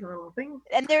just see the little thing.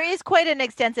 And there is quite an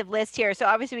extensive list here. So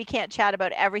obviously we can't chat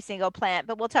about every single plant,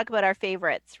 but we'll talk about our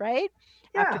favorites, right?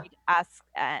 after we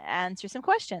answer some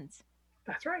questions.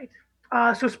 That's right.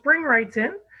 So Spring writes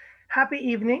in, happy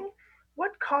evening.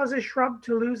 What causes shrub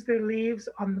to lose their leaves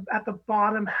at the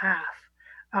bottom half?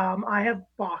 I have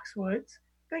boxwoods.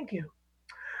 Thank you.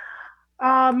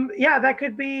 Yeah, that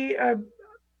could be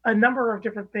a number of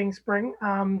different things, Spring.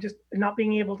 Just not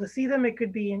being able to see them. It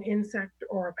could be an insect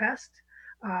or a pest.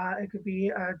 It could be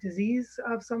a disease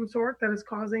of some sort that is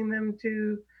causing them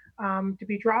to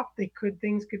be dropped.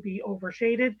 Things could be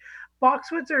overshaded.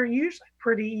 Boxwoods are usually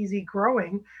pretty easy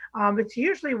growing. It's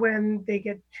usually when they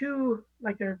get too,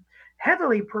 like they're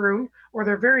heavily pruned or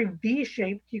they're very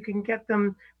V-shaped, you can get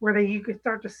them where you could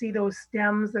start to see those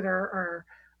stems that are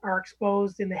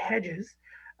exposed in the hedges.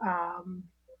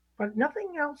 But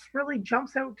nothing else really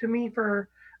jumps out to me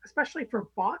especially for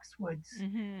boxwoods.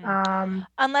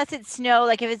 Unless it's snow,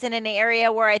 like if it's in an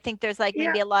area where I think there's like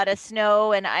maybe a lot of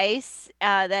snow and ice,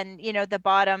 then the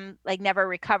bottom like never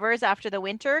recovers after the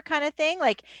winter kind of thing.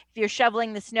 Like if you're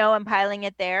shoveling the snow and piling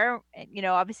it there,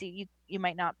 obviously you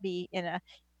might not be in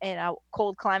a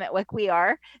cold climate like we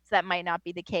are, so that might not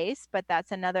be the case. But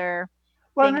that's another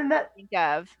thing to think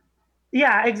of.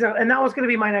 Yeah, exactly. And that was going to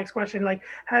be my next question. Like,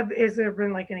 is there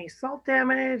been like any salt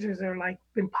damage? Is there like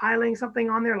been piling something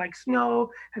on there like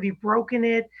snow? Have you broken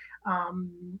it?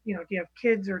 Do you have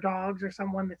kids or dogs or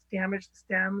someone that's damaged the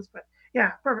stems? But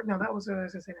yeah, perfect. No, that was what I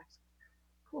was going to say next.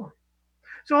 Cool.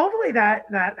 So hopefully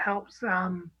that helps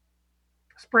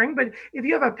Spring. But if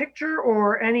you have a picture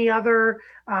or any other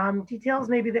details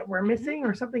maybe that we're missing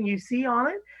or something you see on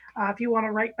it, if you want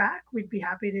to write back, we'd be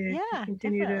happy to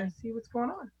continue to see what's going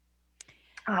on.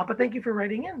 But thank you for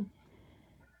writing in.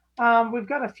 We've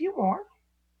got a few more.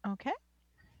 Okay.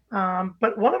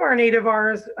 But one of the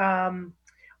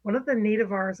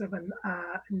nativars of a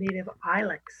native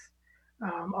ilex,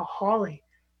 a holly,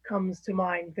 comes to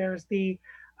mind. There's the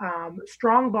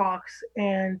strongbox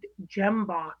and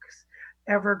gembox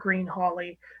evergreen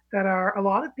holly that are a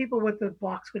lot of people with the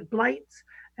boxwood blights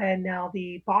and now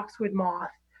the boxwood moth.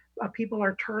 People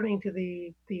are turning to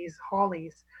these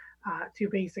hollies to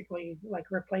basically like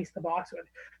replace the boxwood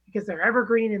because they're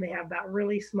evergreen and they have that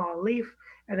really small leaf.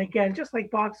 And again, just like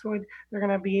boxwood, they're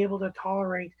going to be able to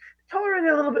tolerate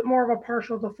a little bit more of a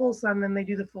partial to full sun than they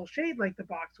do the full shade like the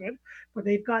boxwood. But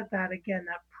they've got that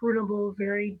prunable,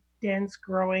 very dense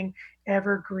growing,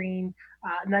 evergreen,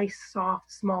 nice,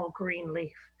 soft, small green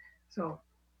leaf. So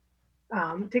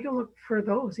take a look for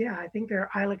those. Yeah, I think they're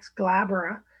Ilex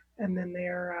glabra, and then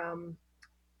they're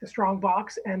the strong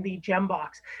box and the gem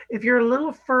box. If you're a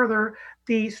little further,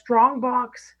 the strong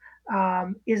box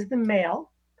is the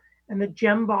male and the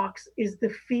gem box is the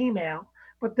female.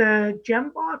 But the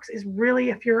gem box is really,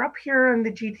 if you're up here in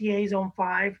the GTA Zone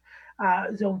 5,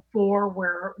 Zone 4,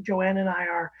 where Joanne and I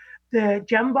are, the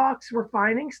gem box we're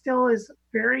finding still is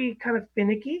very kind of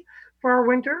finicky for our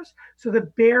winters. So the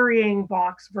burying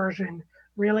box version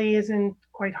really isn't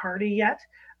quite hardy yet.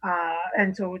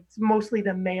 And so it's mostly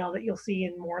the male that you'll see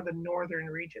in more of the northern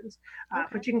regions.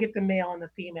 But you can get the male and the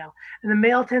female. And the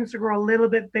male tends to grow a little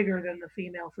bit bigger than the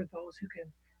female for those who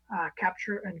can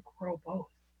capture and grow both.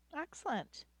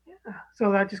 Excellent. Yeah.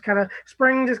 So that just kind of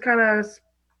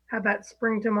had that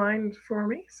spring to mind for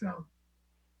me. So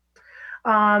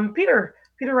Peter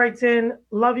writes in,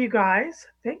 love you guys.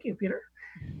 Thank you, Peter.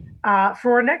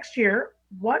 For next year,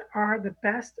 what are the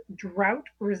best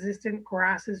drought-resistant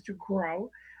grasses to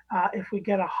grow if we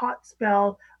get a hot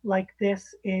spell like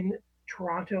this in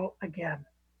Toronto again?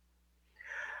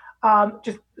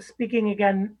 Just speaking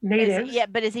again, natives.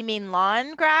 But does he mean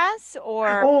lawn grass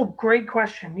or? Oh, great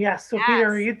question. Yes. So, yes. Peter,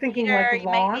 are you thinking like lawn? You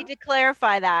might need to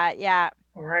clarify that. Yeah.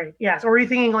 All right. Yes. Or are you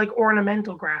thinking like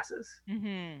ornamental grasses?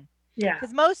 Mm-hmm. Yeah.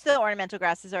 Because most of the ornamental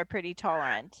grasses are pretty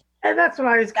tolerant. And that's what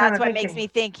I was kind of thinking. That's what makes me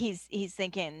think he's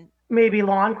thinking. Maybe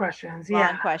lawn questions. Yeah.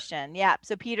 Lawn question. Yeah.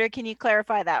 So, Peter, can you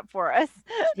clarify that for us?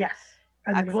 Yes.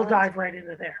 And then we'll dive right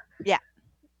into there. Yeah.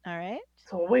 All right.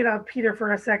 So we'll wait on Peter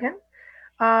for a second.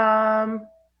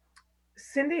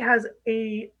 Cindy has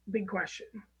a big question.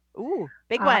 Ooh,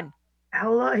 big one.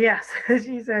 Hello. Yes.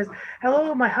 She says,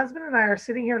 hello, my husband and I are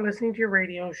sitting here listening to your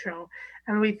radio show,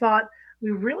 and we thought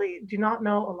we really do not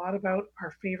know a lot about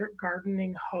our favorite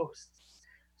gardening hosts.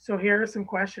 So here are some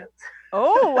questions.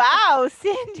 Oh, wow,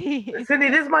 Cindy. Cindy,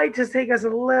 this might just take us a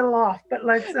little off, but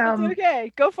let's... It's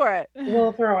okay. Go for it.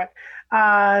 We'll throw it.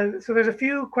 So there's a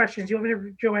few questions. Joanne,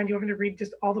 do you want me to read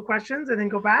just all the questions and then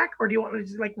go back? Or do you want me to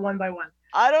just like one by one?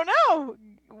 I don't know.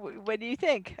 What do you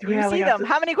think? You see them.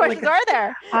 How many questions are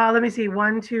there? Let me see.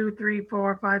 1, 2, 3,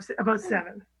 4, 5, 6, about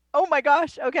 7. Oh my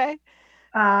gosh. Okay.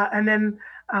 And then...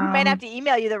 we might have to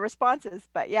email you the responses,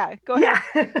 but yeah, go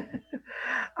ahead.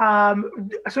 Yeah.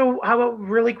 So how about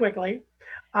really quickly?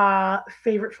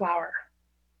 Favorite flower.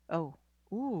 Oh,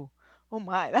 ooh, oh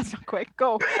my, that's not quick.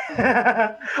 Go.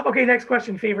 Okay, next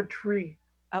question. Favorite tree.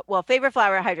 Well, favorite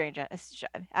flower, hydrangea.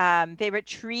 Favorite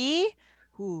tree.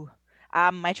 Ooh,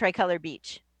 my tricolor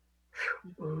beech.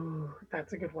 Ooh,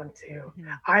 that's a good one too.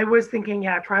 Mhm. I was thinking,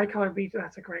 yeah, tricolor beech.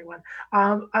 That's a great one.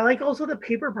 I like also the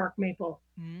paper bark maple.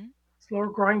 Mhm. Slower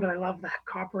growing, but I love that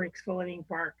copper exfoliating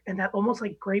bark and that almost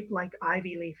like grape-like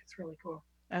ivy leaf. It's really cool.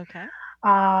 Okay.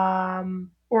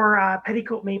 Or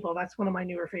petticoat maple. That's one of my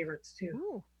newer favorites too.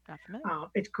 Ooh, not familiar.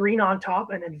 It's green on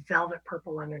top and then velvet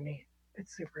purple underneath.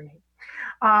 It's super neat.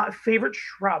 Favorite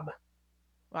shrub?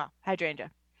 Wow,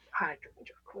 hydrangea.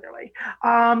 Hydrangea, clearly.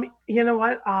 You know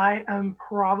what? I am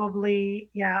probably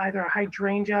either a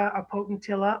hydrangea, a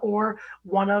potentilla, or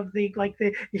one of the like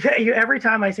the every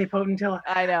time I say potentilla,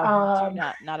 I know.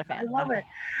 Not a I fan. Not love a it.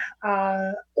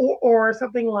 fan. Or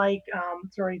something like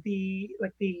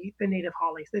the native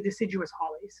hollies, the deciduous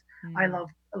hollies. Mm.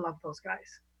 I love those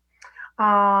guys.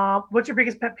 What's your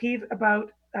biggest pet peeve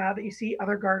about that you see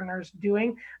other gardeners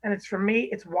doing? And it's for me,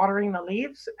 it's watering the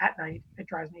leaves at night. It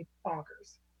drives me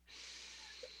bonkers.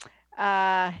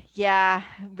 Yeah,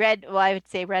 red. Well, I would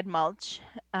say red mulch.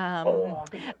 Um, Oh,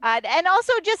 good one. and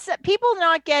also just people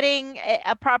not getting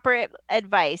a proper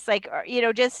advice. Like,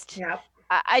 just Yeah.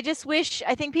 I just wish.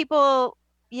 I think people,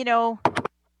 you know,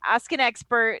 ask an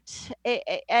expert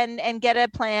and get a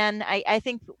plan. I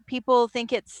think people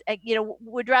think it's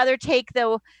would rather take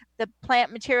the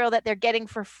plant material that they're getting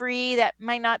for free that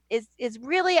might not is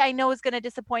really I know is going to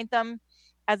disappoint them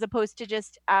as opposed to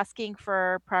just asking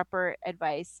for proper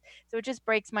advice. So it just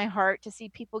breaks my heart to see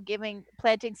people giving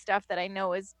planting stuff that I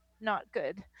know is not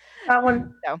good. That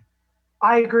one, So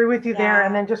I agree with you there.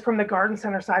 And yeah. then just from the garden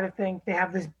center side of things, they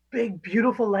have this big,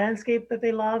 beautiful landscape that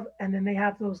they love. And then they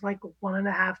have those like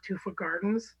 1.5, 2 foot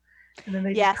gardens. And then they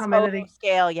just Yes. come in Oh, and they,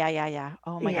 scale. Yeah, yeah, yeah.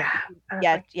 Oh my God. yeah. And it's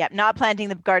Yeah, like, yeah. Not planting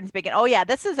the gardens big. Oh yeah,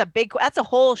 this is a big. That's a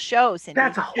whole show, Cindy.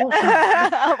 that's a whole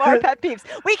show. Of our pet peeves.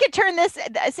 We could turn this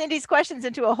Cindy's questions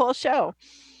into a whole show.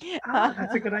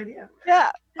 That's a good idea.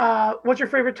 Yeah. What's your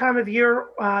favorite time of year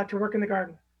to work in the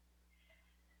garden?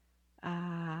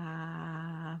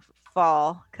 Uh,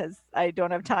 Fall, because I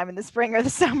don't have time in the spring or the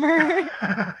summer.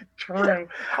 True.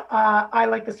 I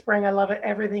like the spring. I love it.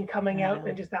 Everything coming out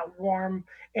and just that warm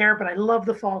air. But I love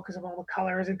the fall because of all the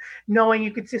colors and knowing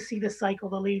you could just see the cycle,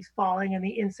 the leaves falling and the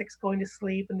insects going to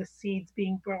sleep and the seeds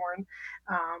being born.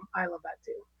 I love that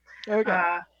too.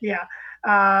 Okay. Yeah.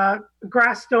 Uh,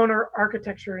 Grass, stone, or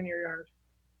architecture in your yard?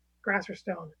 Grass or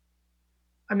stone?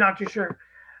 I'm not too sure.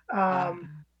 Uh, Um,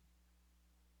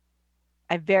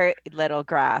 I have very little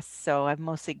grass, so I've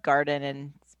mostly garden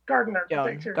and Garden stone,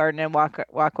 architecture. garden and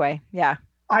walkway. Yeah.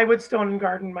 I would stone and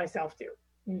garden myself too.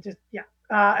 And just yeah.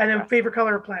 And then Grass. favorite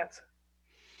color of plants?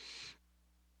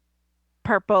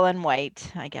 Purple and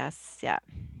white, I guess. Yeah.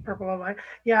 Purple and white.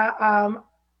 Yeah.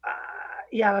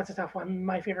 Yeah, that's a tough one.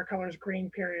 My favorite color is green.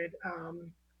 Period.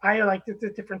 I like the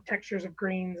different textures of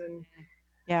greens and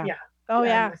Yeah. yeah, Oh and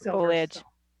yeah. the silvers. Foliage.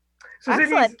 So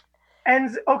Excellent. Cindy's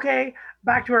ends. Okay,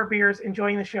 back to our beers.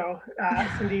 Enjoying the show.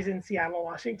 Cindy's in Seattle,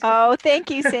 Washington. Oh, thank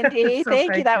you, Cindy. So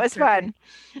Thank you. That you, was Cindy. fun.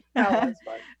 That was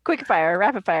fun. Quick fire,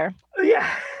 rapid fire. Yeah.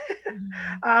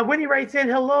 Winnie writes in,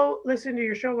 hello, listen to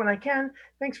your show when I can.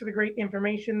 Thanks for the great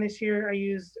information this year. I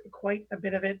used quite a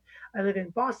bit of it. I live in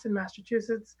Boston,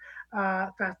 Massachusetts.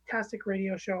 Fantastic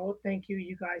radio show. Thank you.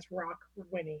 You guys rock,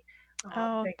 Winnie.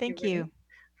 Oh, Thank you, thank Winnie, you.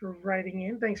 for writing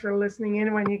in. Thanks for listening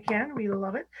in when you can. We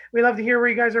love it. We love to hear where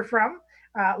you guys are from.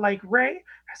 Like Ray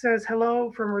says,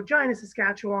 hello from Regina,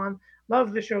 Saskatchewan.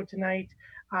 Love the show tonight.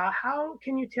 How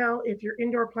can you tell if your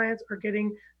indoor plants are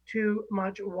getting too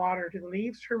much water? Do the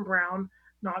leaves turn brown?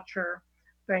 Not sure.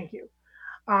 Thank you.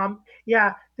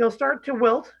 Yeah, they'll start to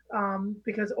wilt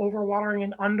because overwatering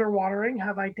and underwatering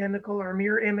have identical or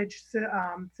mirror image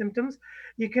symptoms.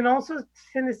 You can also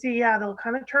tend to see, yeah, they'll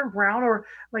kind of turn brown or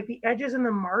like the edges and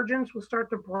the margins will start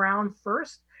to brown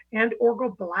first and or go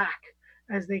black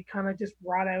as they kind of just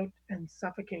rot out and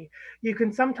suffocate. You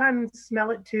can sometimes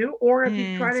smell it too, or if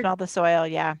you try to Smell the soil.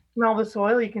 Yeah. smell the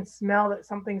soil, you can smell that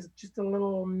something's just a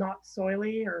little not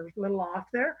soily or a little off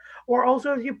there. Or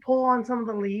also, if you pull on some of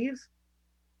the leaves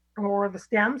or the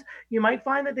stems, you might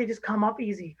find that they just come up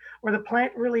easy, or the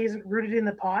plant really isn't rooted in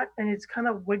the pot and it's kind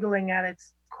of wiggling at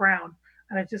its crown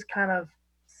and it's just kind of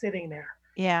sitting there.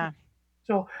 Yeah.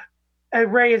 So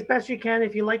Ray, as best you can,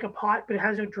 if you like a pot but it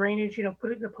has no drainage,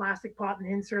 put it in a plastic pot and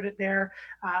insert it there,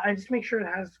 and just make sure it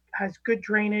has good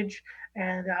drainage,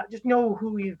 and just know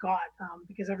who you've got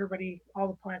because all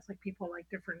the plants like people like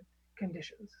different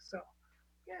conditions. So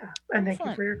yeah, and thank you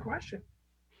Excellent. for your question.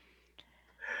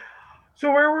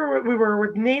 So where we were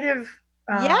with native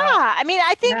Yeah, I mean,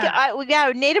 I think Yeah. we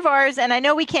got nativars, and I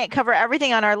know we can't cover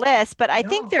everything on our list, but I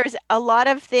think No. there's a lot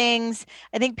of things.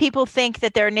 I think people think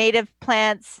that their native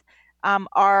plants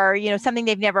are, something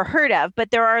they've never heard of,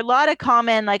 but there are a lot of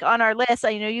common, like on our list.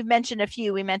 You've mentioned a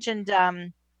few. We mentioned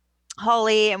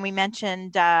holly, and we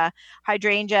mentioned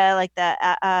hydrangea, like the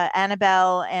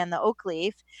Annabelle and the oak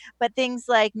leaf, but things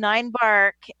like nine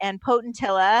bark and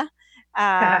potentilla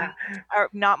are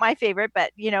not my favorite,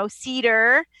 but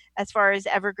cedar as far as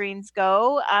evergreens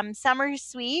go. Summer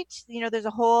sweet, there's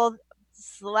a whole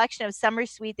selection of summer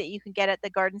sweet that you can get at the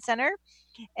garden center,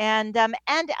 and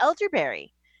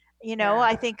elderberry.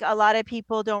 I Yeah. think a lot of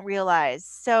people don't realize.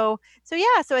 So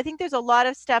yeah, so I think there's a lot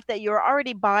of stuff that you're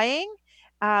already buying,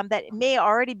 that may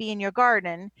already be in your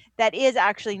garden that is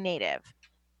actually native.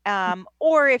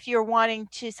 Or if you're wanting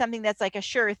to something that's like a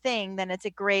sure thing, then it's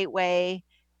a great way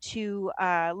to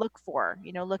look for,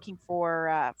 looking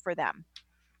for them.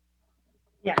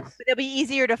 Yes. But they'll be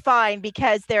easier to find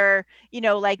because they're,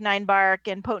 like nine bark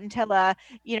and potentilla,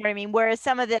 you know what I mean? Whereas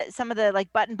some of the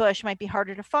like button bush might be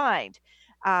harder to find.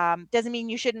 Doesn't mean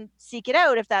you shouldn't seek it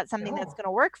out if that's something that's No. going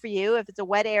to work for you. If it's a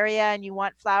wet area and you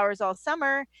want flowers all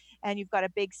summer and you've got a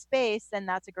big space, then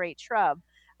that's a great shrub.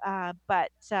 Yeah, but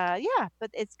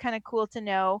it's kind of cool to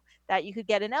know that you could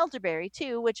get an elderberry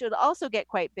too, which would also get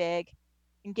quite big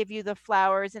and give you the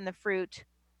flowers and the fruit.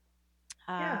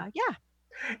 Yeah. Yeah.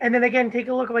 And then again, take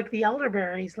a look like the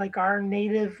elderberries, like our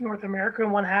native North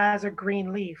American one has a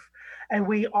green leaf. And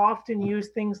we often use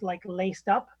things like laced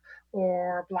up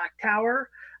or black tower,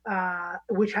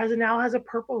 which now has a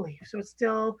purple leaf. So it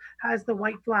still has the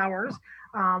white flowers.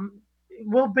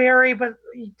 Will berry, but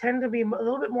you tend to be a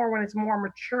little bit more when it's more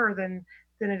mature than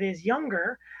it is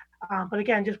younger. But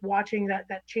again, just watching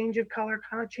that change of color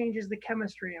kind of changes the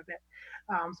chemistry of it.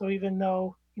 So even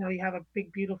though you have a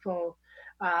big beautiful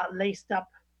laced up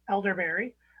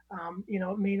elderberry,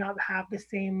 it may not have the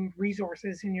same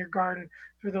resources in your garden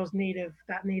for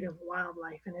that native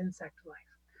wildlife and insect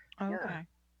life. Yeah, Okay.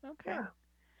 Okay. yeah,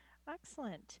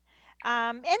 Excellent.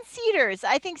 And cedars.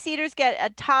 I think cedars get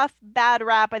a tough, bad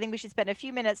rap. I think we should spend a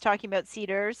few minutes talking about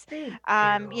cedars. they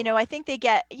do. I think they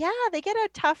get a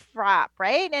tough rap,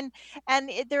 right?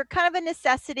 And they're kind of a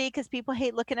necessity because people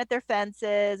hate looking at their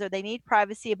fences, or they need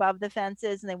privacy above the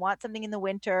fences, and they want something in the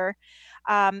winter.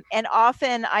 And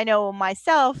often, I know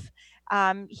myself,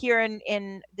 here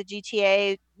in the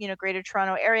GTA, Greater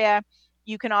Toronto area,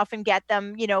 you can often get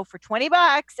them, for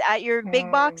 $20 at your big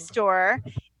box Mm, store.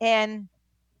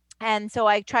 And so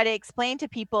I try to explain to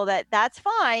people that that's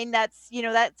fine. That's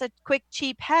a quick,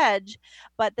 cheap hedge,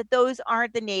 but that those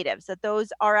aren't the natives, that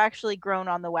those are actually grown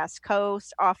on the West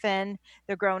Coast. Often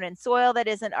they're grown in soil that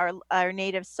isn't our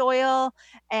native soil.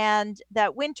 And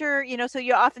that winter, so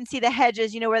you often see the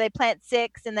hedges, where they plant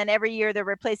six and then every year they're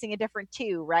replacing a different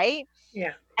two, right?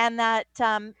 yeah, And that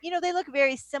they look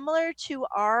very similar to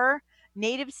our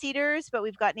native cedars, but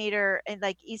we've got native and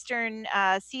like eastern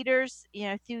cedars,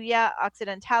 Thuya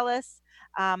occidentalis.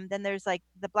 Then there's like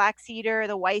the black cedar,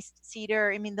 the white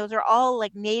cedar. I mean, those are all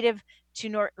like native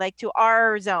to like to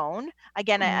our zone.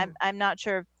 Again, mm, I'm not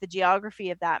sure of the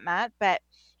geography of that, Matt, but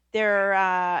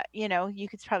they're you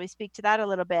could probably speak to that a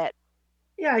little bit.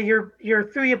 yeah. Your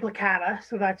Thuya plicata,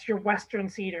 so that's your western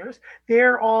cedars.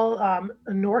 They're all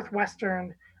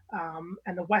northwestern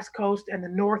and the west coast and the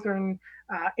northern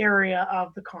area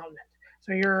of the continent.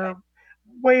 So Okay. you're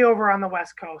way over on the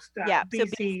west coast, Yeah. So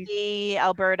BC, BC,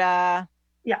 Alberta,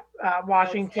 yeah,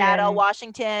 Seattle, Washington,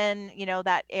 Washington,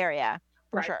 that area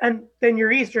for right. sure. And then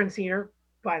your eastern cedar,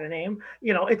 by the name,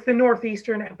 it's the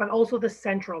northeastern, but also the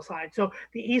central side. So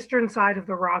the eastern side of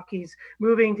the Rockies,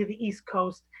 moving to the east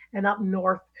coast and up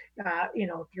north,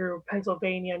 through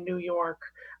Pennsylvania, New York,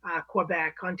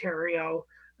 Quebec, Ontario,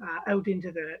 out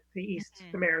into the east,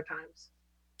 the Mhm. Maritimes.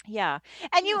 Yeah.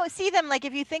 And you see them, like,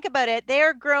 if you think about it,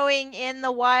 they're growing in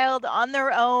the wild on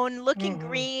their own, looking Mm-hmm.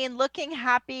 green, looking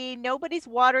happy. Nobody's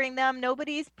watering them,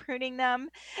 nobody's pruning them.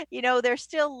 They're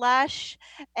still lush,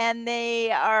 and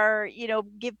they are,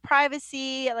 give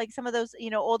privacy, like some of those,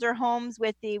 older homes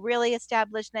with the really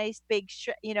established, nice big,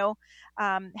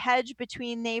 hedge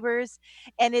between neighbors.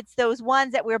 And it's those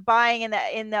ones that we're buying in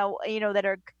the that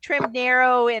are trimmed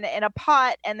narrow in a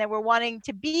pot, and that we're wanting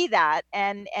to be that,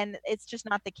 and it's just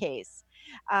not the case.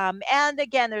 And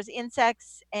again, there's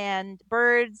insects and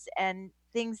birds and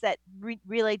things that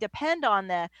really depend on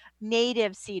the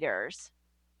native cedars.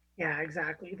 Yeah,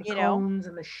 exactly. The you know cones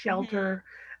and the hmm shelter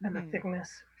and the hmm thickness.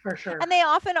 for sure. And they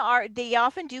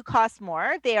often do cost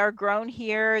more. They are grown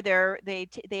here.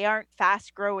 They aren't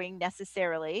fast growing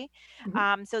necessarily.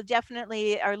 Mhm. So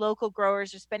definitely our local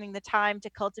growers are spending the time to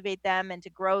cultivate them and to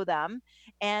grow them.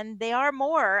 And they are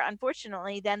more,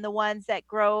 unfortunately, than the ones that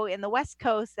grow in the West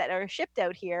Coast that are shipped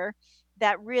out here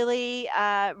that really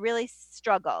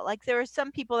struggle. Like there are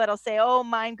some people that'll say, "Oh,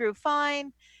 mine grew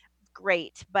fine."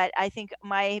 Great, but I think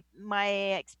my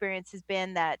experience has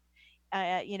been that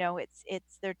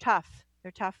it's they're tough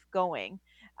going.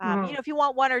 Mhm. If you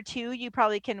want one or two, you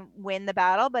probably can win the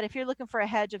battle, but if you're looking for a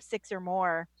hedge of six or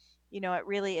more, it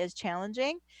really is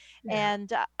challenging. Yeah,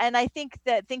 And I think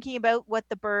that thinking about what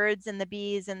the birds and the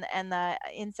bees and the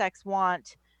insects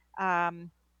want,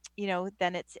 um,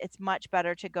 then it's much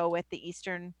better to go with the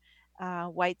eastern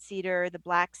white cedar, the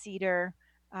black cedar,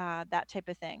 that type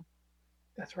of thing.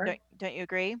 that's right. Don't you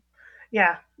agree?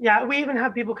 Yeah, yeah. We even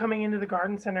have people coming into the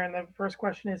garden center, and the first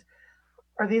question is,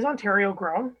 "Are these Ontario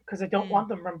grown?" Because I don't Mm. want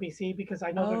them from BC because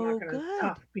I know they're not Oh, going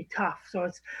to good. be tough. So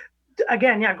it's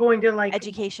again, yeah, going to like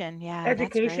Education. Yeah, that's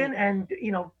education great.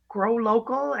 and grow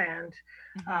local and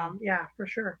Hmm. yeah, for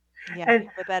sure. Yeah, you And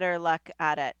have a better luck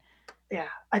at it. yeah,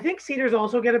 I think cedars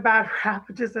also get a bad rap,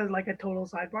 just as like a total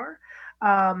sidebar.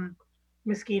 Um,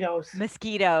 Mosquitoes.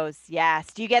 Mosquitoes. Yes.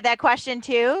 Do you get that question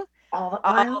too? I All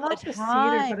the love the cedar, but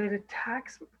time. it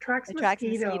attracts Attracts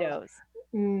mosquitoes. mosquitoes.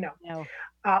 No. No.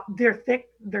 They're thick,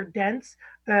 they're dense.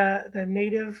 The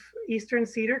native eastern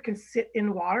cedar can sit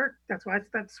in water. That's why it's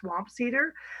that swamp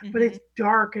cedar. But Hmm. it's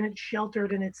dark and it's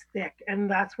sheltered and it's thick, and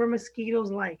that's where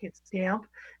mosquitoes like. It's damp,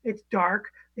 it's dark,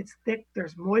 it's thick.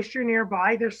 There's moisture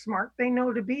nearby. They're smart. They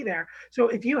know to be there. So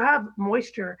if you have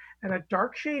moisture and a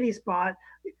dark, shady spot,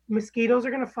 mosquitoes are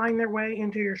going to find their way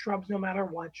into your shrubs, no matter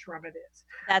what shrub it is.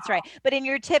 That's right. But in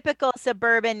your typical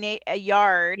suburban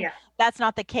yard, Yeah, that's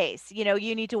not the case.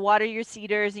 You need to water your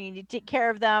cedars and you need to take care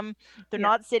of them. They're yeah.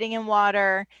 not sitting in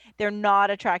water. They're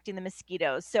not attracting the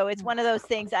mosquitoes. So it's one of those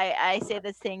things. I say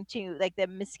this thing too, like the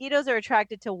mosquitoes are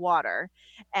attracted to water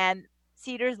and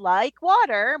cedars like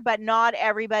water, but not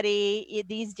everybody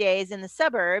these days in the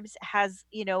suburbs has,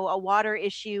 a water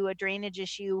issue, a drainage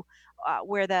issue,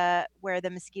 where the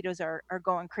mosquitoes are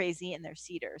going crazy in their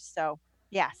cedars. So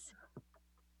yes.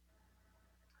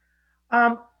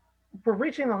 Um, we're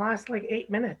reaching the last like 8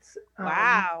 minutes.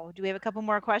 Wow. Do we have a couple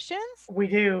more questions? We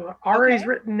do. Okay. Ari's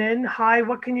written in, "Hi,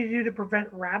 what can you do to prevent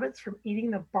rabbits from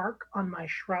eating the bark on my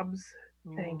shrubs?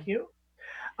 Ooh. Thank you."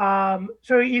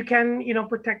 So you can,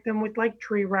 protect them with like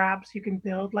tree wraps. You can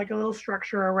build like a little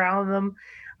structure around them.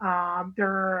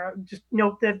 They're just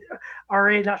note that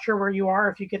Ari, not sure where you are.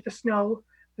 If you get the snow,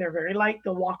 they're very light.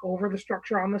 They'll walk over the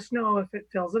structure on the snow if it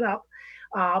fills it up.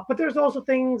 But there's also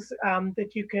things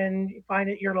that you can find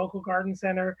at your local garden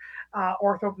center.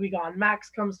 Ortho Max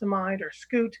comes to mind, or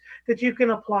Scoot, that you can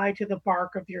apply to the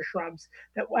bark of your shrubs.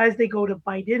 That as they go to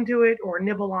bite into it or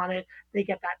nibble on it, they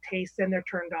get that taste and they're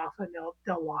turned off and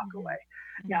they'll walk away.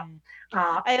 Mm-hmm. Yeah.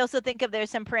 Mm-hmm. I also think of there's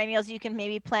some perennials you can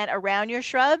maybe plant around your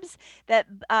shrubs that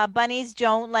bunnies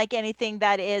don't like anything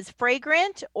that is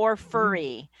fragrant or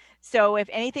furry. So if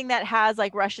anything that has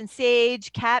like Russian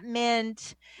sage,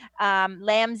 catmint,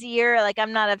 lamb's ear, like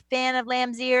I'm not a fan of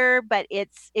lamb's ear, but it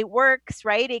works,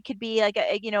 right? It could be like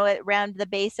around the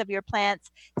base of your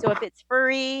plants. So if it's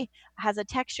furry, has a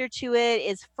texture to it,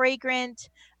 is fragrant,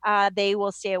 they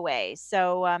will stay away.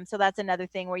 So that's another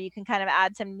thing where you can kind of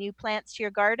add some new plants to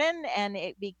your garden, and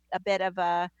it be a bit of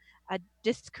a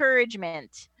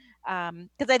discouragement.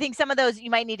 Because I think some of those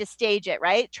you might need to stage it,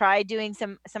 right? Try doing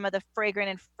some of the fragrant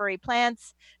and furry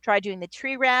plants. Try doing the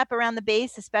tree wrap around the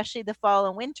base, especially the fall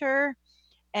and winter,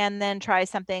 and then try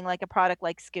something like a product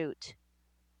like Scoot.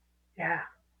 Yeah.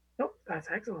 Nope, that's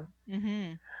excellent.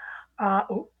 Mm-hmm.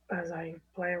 As I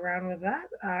play around with that,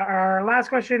 our last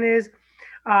question is,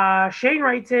 Shane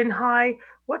writes in, "Hi,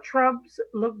 what shrubs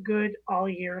look good all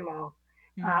year long?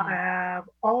 I Mm-hmm. have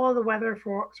all of the weather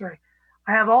for, sorry,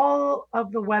 I have all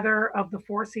of the weather of the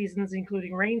four seasons,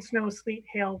 including rain, snow, sleet,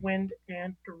 hail, wind,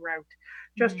 and drought.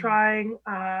 Just Mm-hmm. trying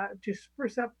to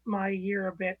spruce up my year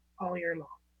a bit all year long."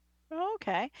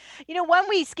 Okay. One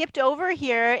we skipped over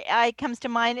here, comes to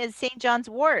mind is St. John's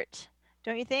wort.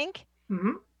 Don't you think?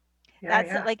 Mm-hmm. Yeah,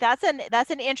 That's yeah, like that's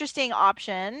an interesting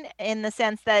option in the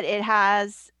sense that it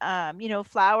has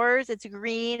flowers, it's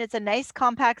green, it's a nice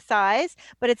compact size,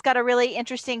 but it's got a really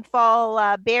interesting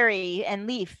fall berry and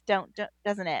leaf,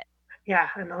 doesn't it? yeah.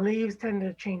 And the leaves tend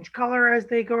to change color as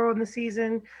they grow in the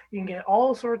season. You can get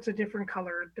all sorts of different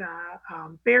colored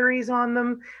berries on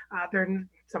them. There are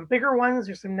some bigger ones.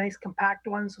 There's some nice compact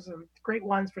ones. So some great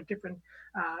ones for different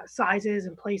sizes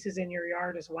and places in your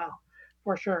yard as well.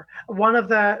 For sure. One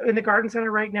of in the garden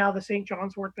center right now, the St.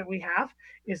 John's wort that we have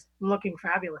is looking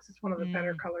fabulous. It's one of the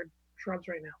better colored shrubs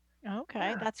right now.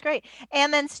 Okay, that's great.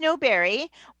 And then snowberry,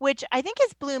 which I think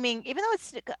is blooming, even though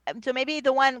it's so maybe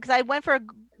the one, because I went for a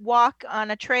walk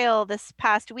on a trail this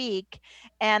past week,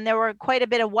 and there were quite a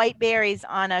bit of white berries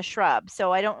on a shrub.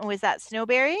 So I don't know, is that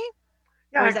snowberry?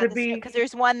 Yeah, it could be, because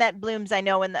there's one that blooms, I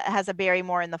know, and has a berry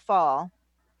more in the fall.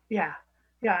 Yeah,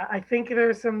 I think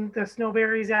there's the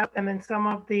snowberries out, and then some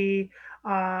of the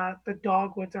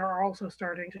dogwoods are also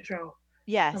starting to show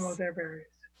some of their berries.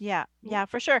 Yeah,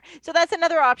 for sure. So that's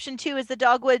another option too, is the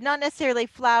dogwood, not necessarily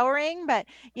flowering, but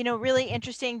really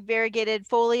interesting variegated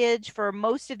foliage for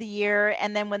most of the year.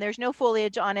 And then when there's no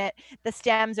foliage on it, the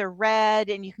stems are red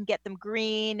and you can get them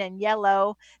green and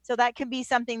yellow. So that can be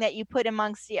something that you put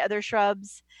amongst the other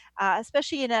shrubs,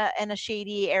 especially in a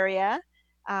shady area.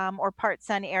 Or part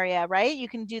sun area, right? You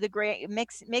can do the gray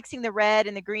mixing the red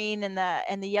and the green and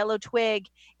the yellow twig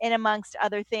in amongst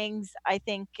other things. I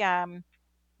think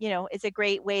it's a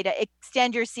great way to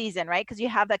extend your season, right? Because you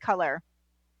have that color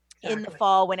in the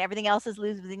fall when everything else is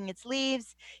losing its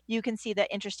leaves. You can see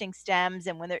the interesting stems,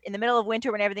 and when they're in the middle of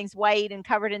winter, when everything's white and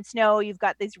covered in snow, you've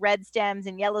got these red stems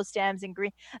and yellow stems and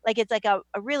green. Like it's like a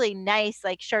really nice,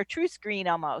 like chartreuse green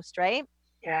almost, right?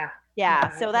 Yeah,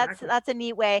 so exactly. that's a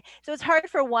neat way. So it's hard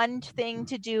for one thing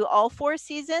to do all 4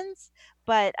 seasons,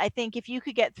 but I think if you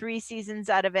could get 3 seasons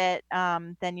out of it,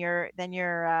 then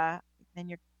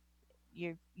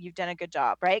you've done a good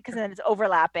job, right? Because then it's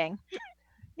overlapping.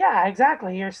 Yeah,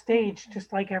 exactly. You're staged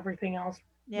just like everything else,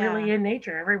 really in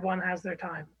nature. Everyone has their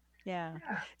time. Yeah.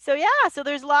 So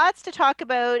there's lots to talk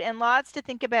about and lots to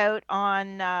think about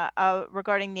on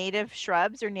regarding native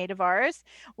shrubs or nativars.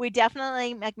 We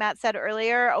definitely, like Matt said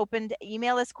earlier, open to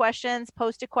email us questions,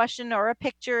 post a question or a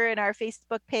picture in our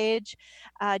Facebook page,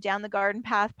 Down the Garden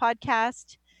Path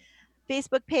podcast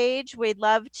Facebook page. We'd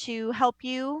love to help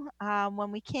you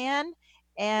when we can.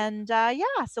 And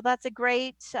so that's a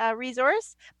great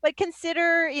resource. But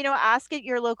consider, ask at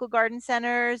your local garden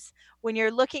centers when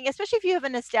you're looking, especially if you have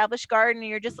an established garden and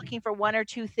you're just looking for 1 or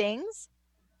 2 things,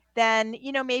 then,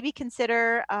 maybe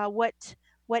consider what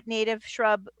native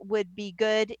shrub would be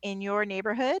good in your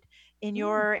neighborhood, in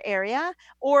your area.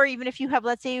 Or even if you have,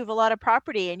 let's say you have a lot of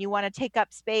property and you want to take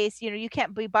up space, you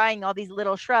can't be buying all these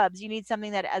little shrubs. You need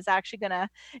something that is actually going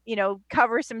to,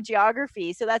 cover some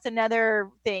geography. So that's another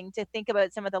thing to think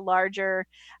about, some of the larger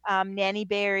nanny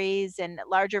berries and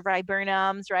larger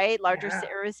viburnums, right? Larger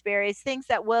service berries, things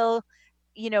that will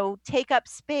take up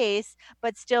space,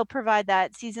 but still provide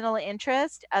that seasonal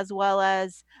interest as well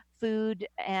as food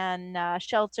and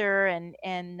shelter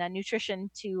and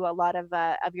nutrition to a lot of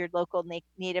your local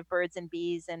native birds and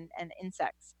bees and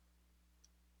insects.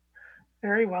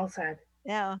 Very well said.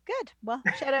 Yeah, good. Well,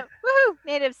 shout out. Woohoo,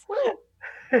 natives.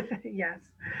 Yes.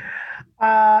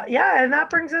 And that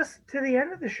brings us to the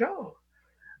end of the show.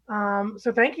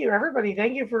 So thank you, everybody.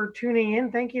 Thank you for tuning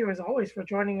in. Thank you, as always, for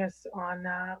joining us on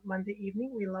Monday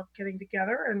evening. We love getting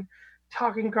together and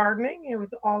talking gardening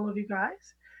with all of you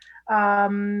guys.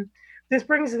 This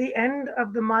brings the end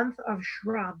of the month of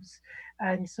shrubs.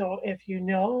 And so if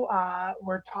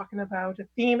we're talking about a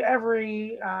theme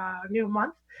every new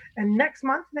month. And next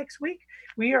week,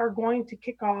 we are going to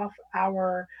kick off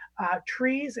our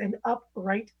trees and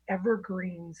upright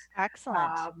evergreens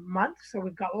month. So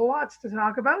we've got lots to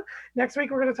talk about. Next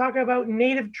week, we're going to talk about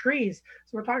native trees.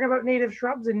 So we're talking about native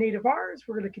shrubs and nativars.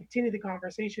 We're going to continue the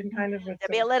conversation kind of. There'll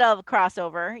be a little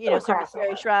crossover,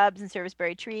 serviceberry shrubs and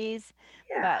serviceberry trees.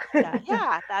 Yeah.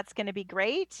 But that's going to be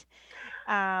great.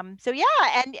 And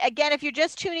again, if you're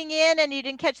just tuning in and you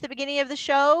didn't catch the beginning of the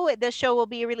show will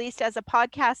be released as a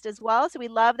podcast as well. So we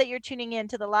love that you're tuning in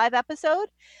to the live episode.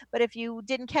 But if you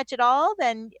didn't catch it all,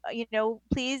 then,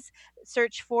 please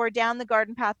search for Down the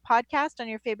Garden Path podcast on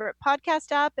your favorite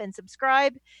podcast app and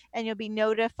subscribe, and you'll be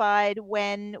notified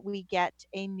when we get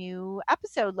a new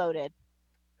episode loaded.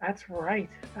 That's right.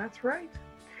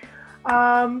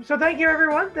 So thank you,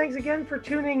 everyone. Thanks again for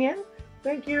tuning in.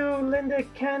 Thank you, Linda,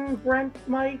 Ken, Brett,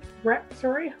 Mike,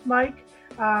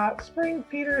 Spring,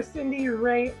 Peter, Cindy,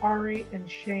 Ray, Ari, and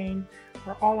Shane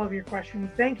for all of your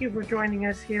questions. Thank you for joining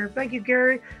us here. Thank you,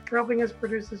 Gary, for helping us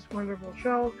produce this wonderful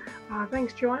show.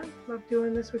 Thanks, Joanne. Love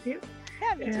doing this with you.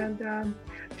 Yeah, me too. And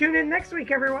tune in next week,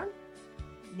 everyone.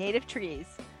 Native trees.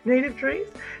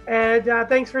 And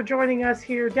thanks for joining us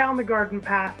here down the garden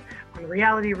path on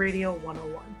Reality Radio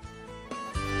 101.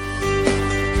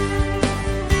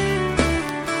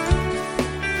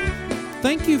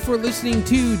 Thank you for listening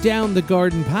to Down the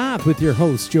Garden Path with your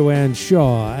hosts Joanne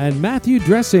Shaw and Matthew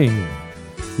Dressing,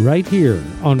 right here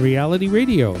on Reality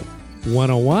Radio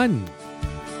 101.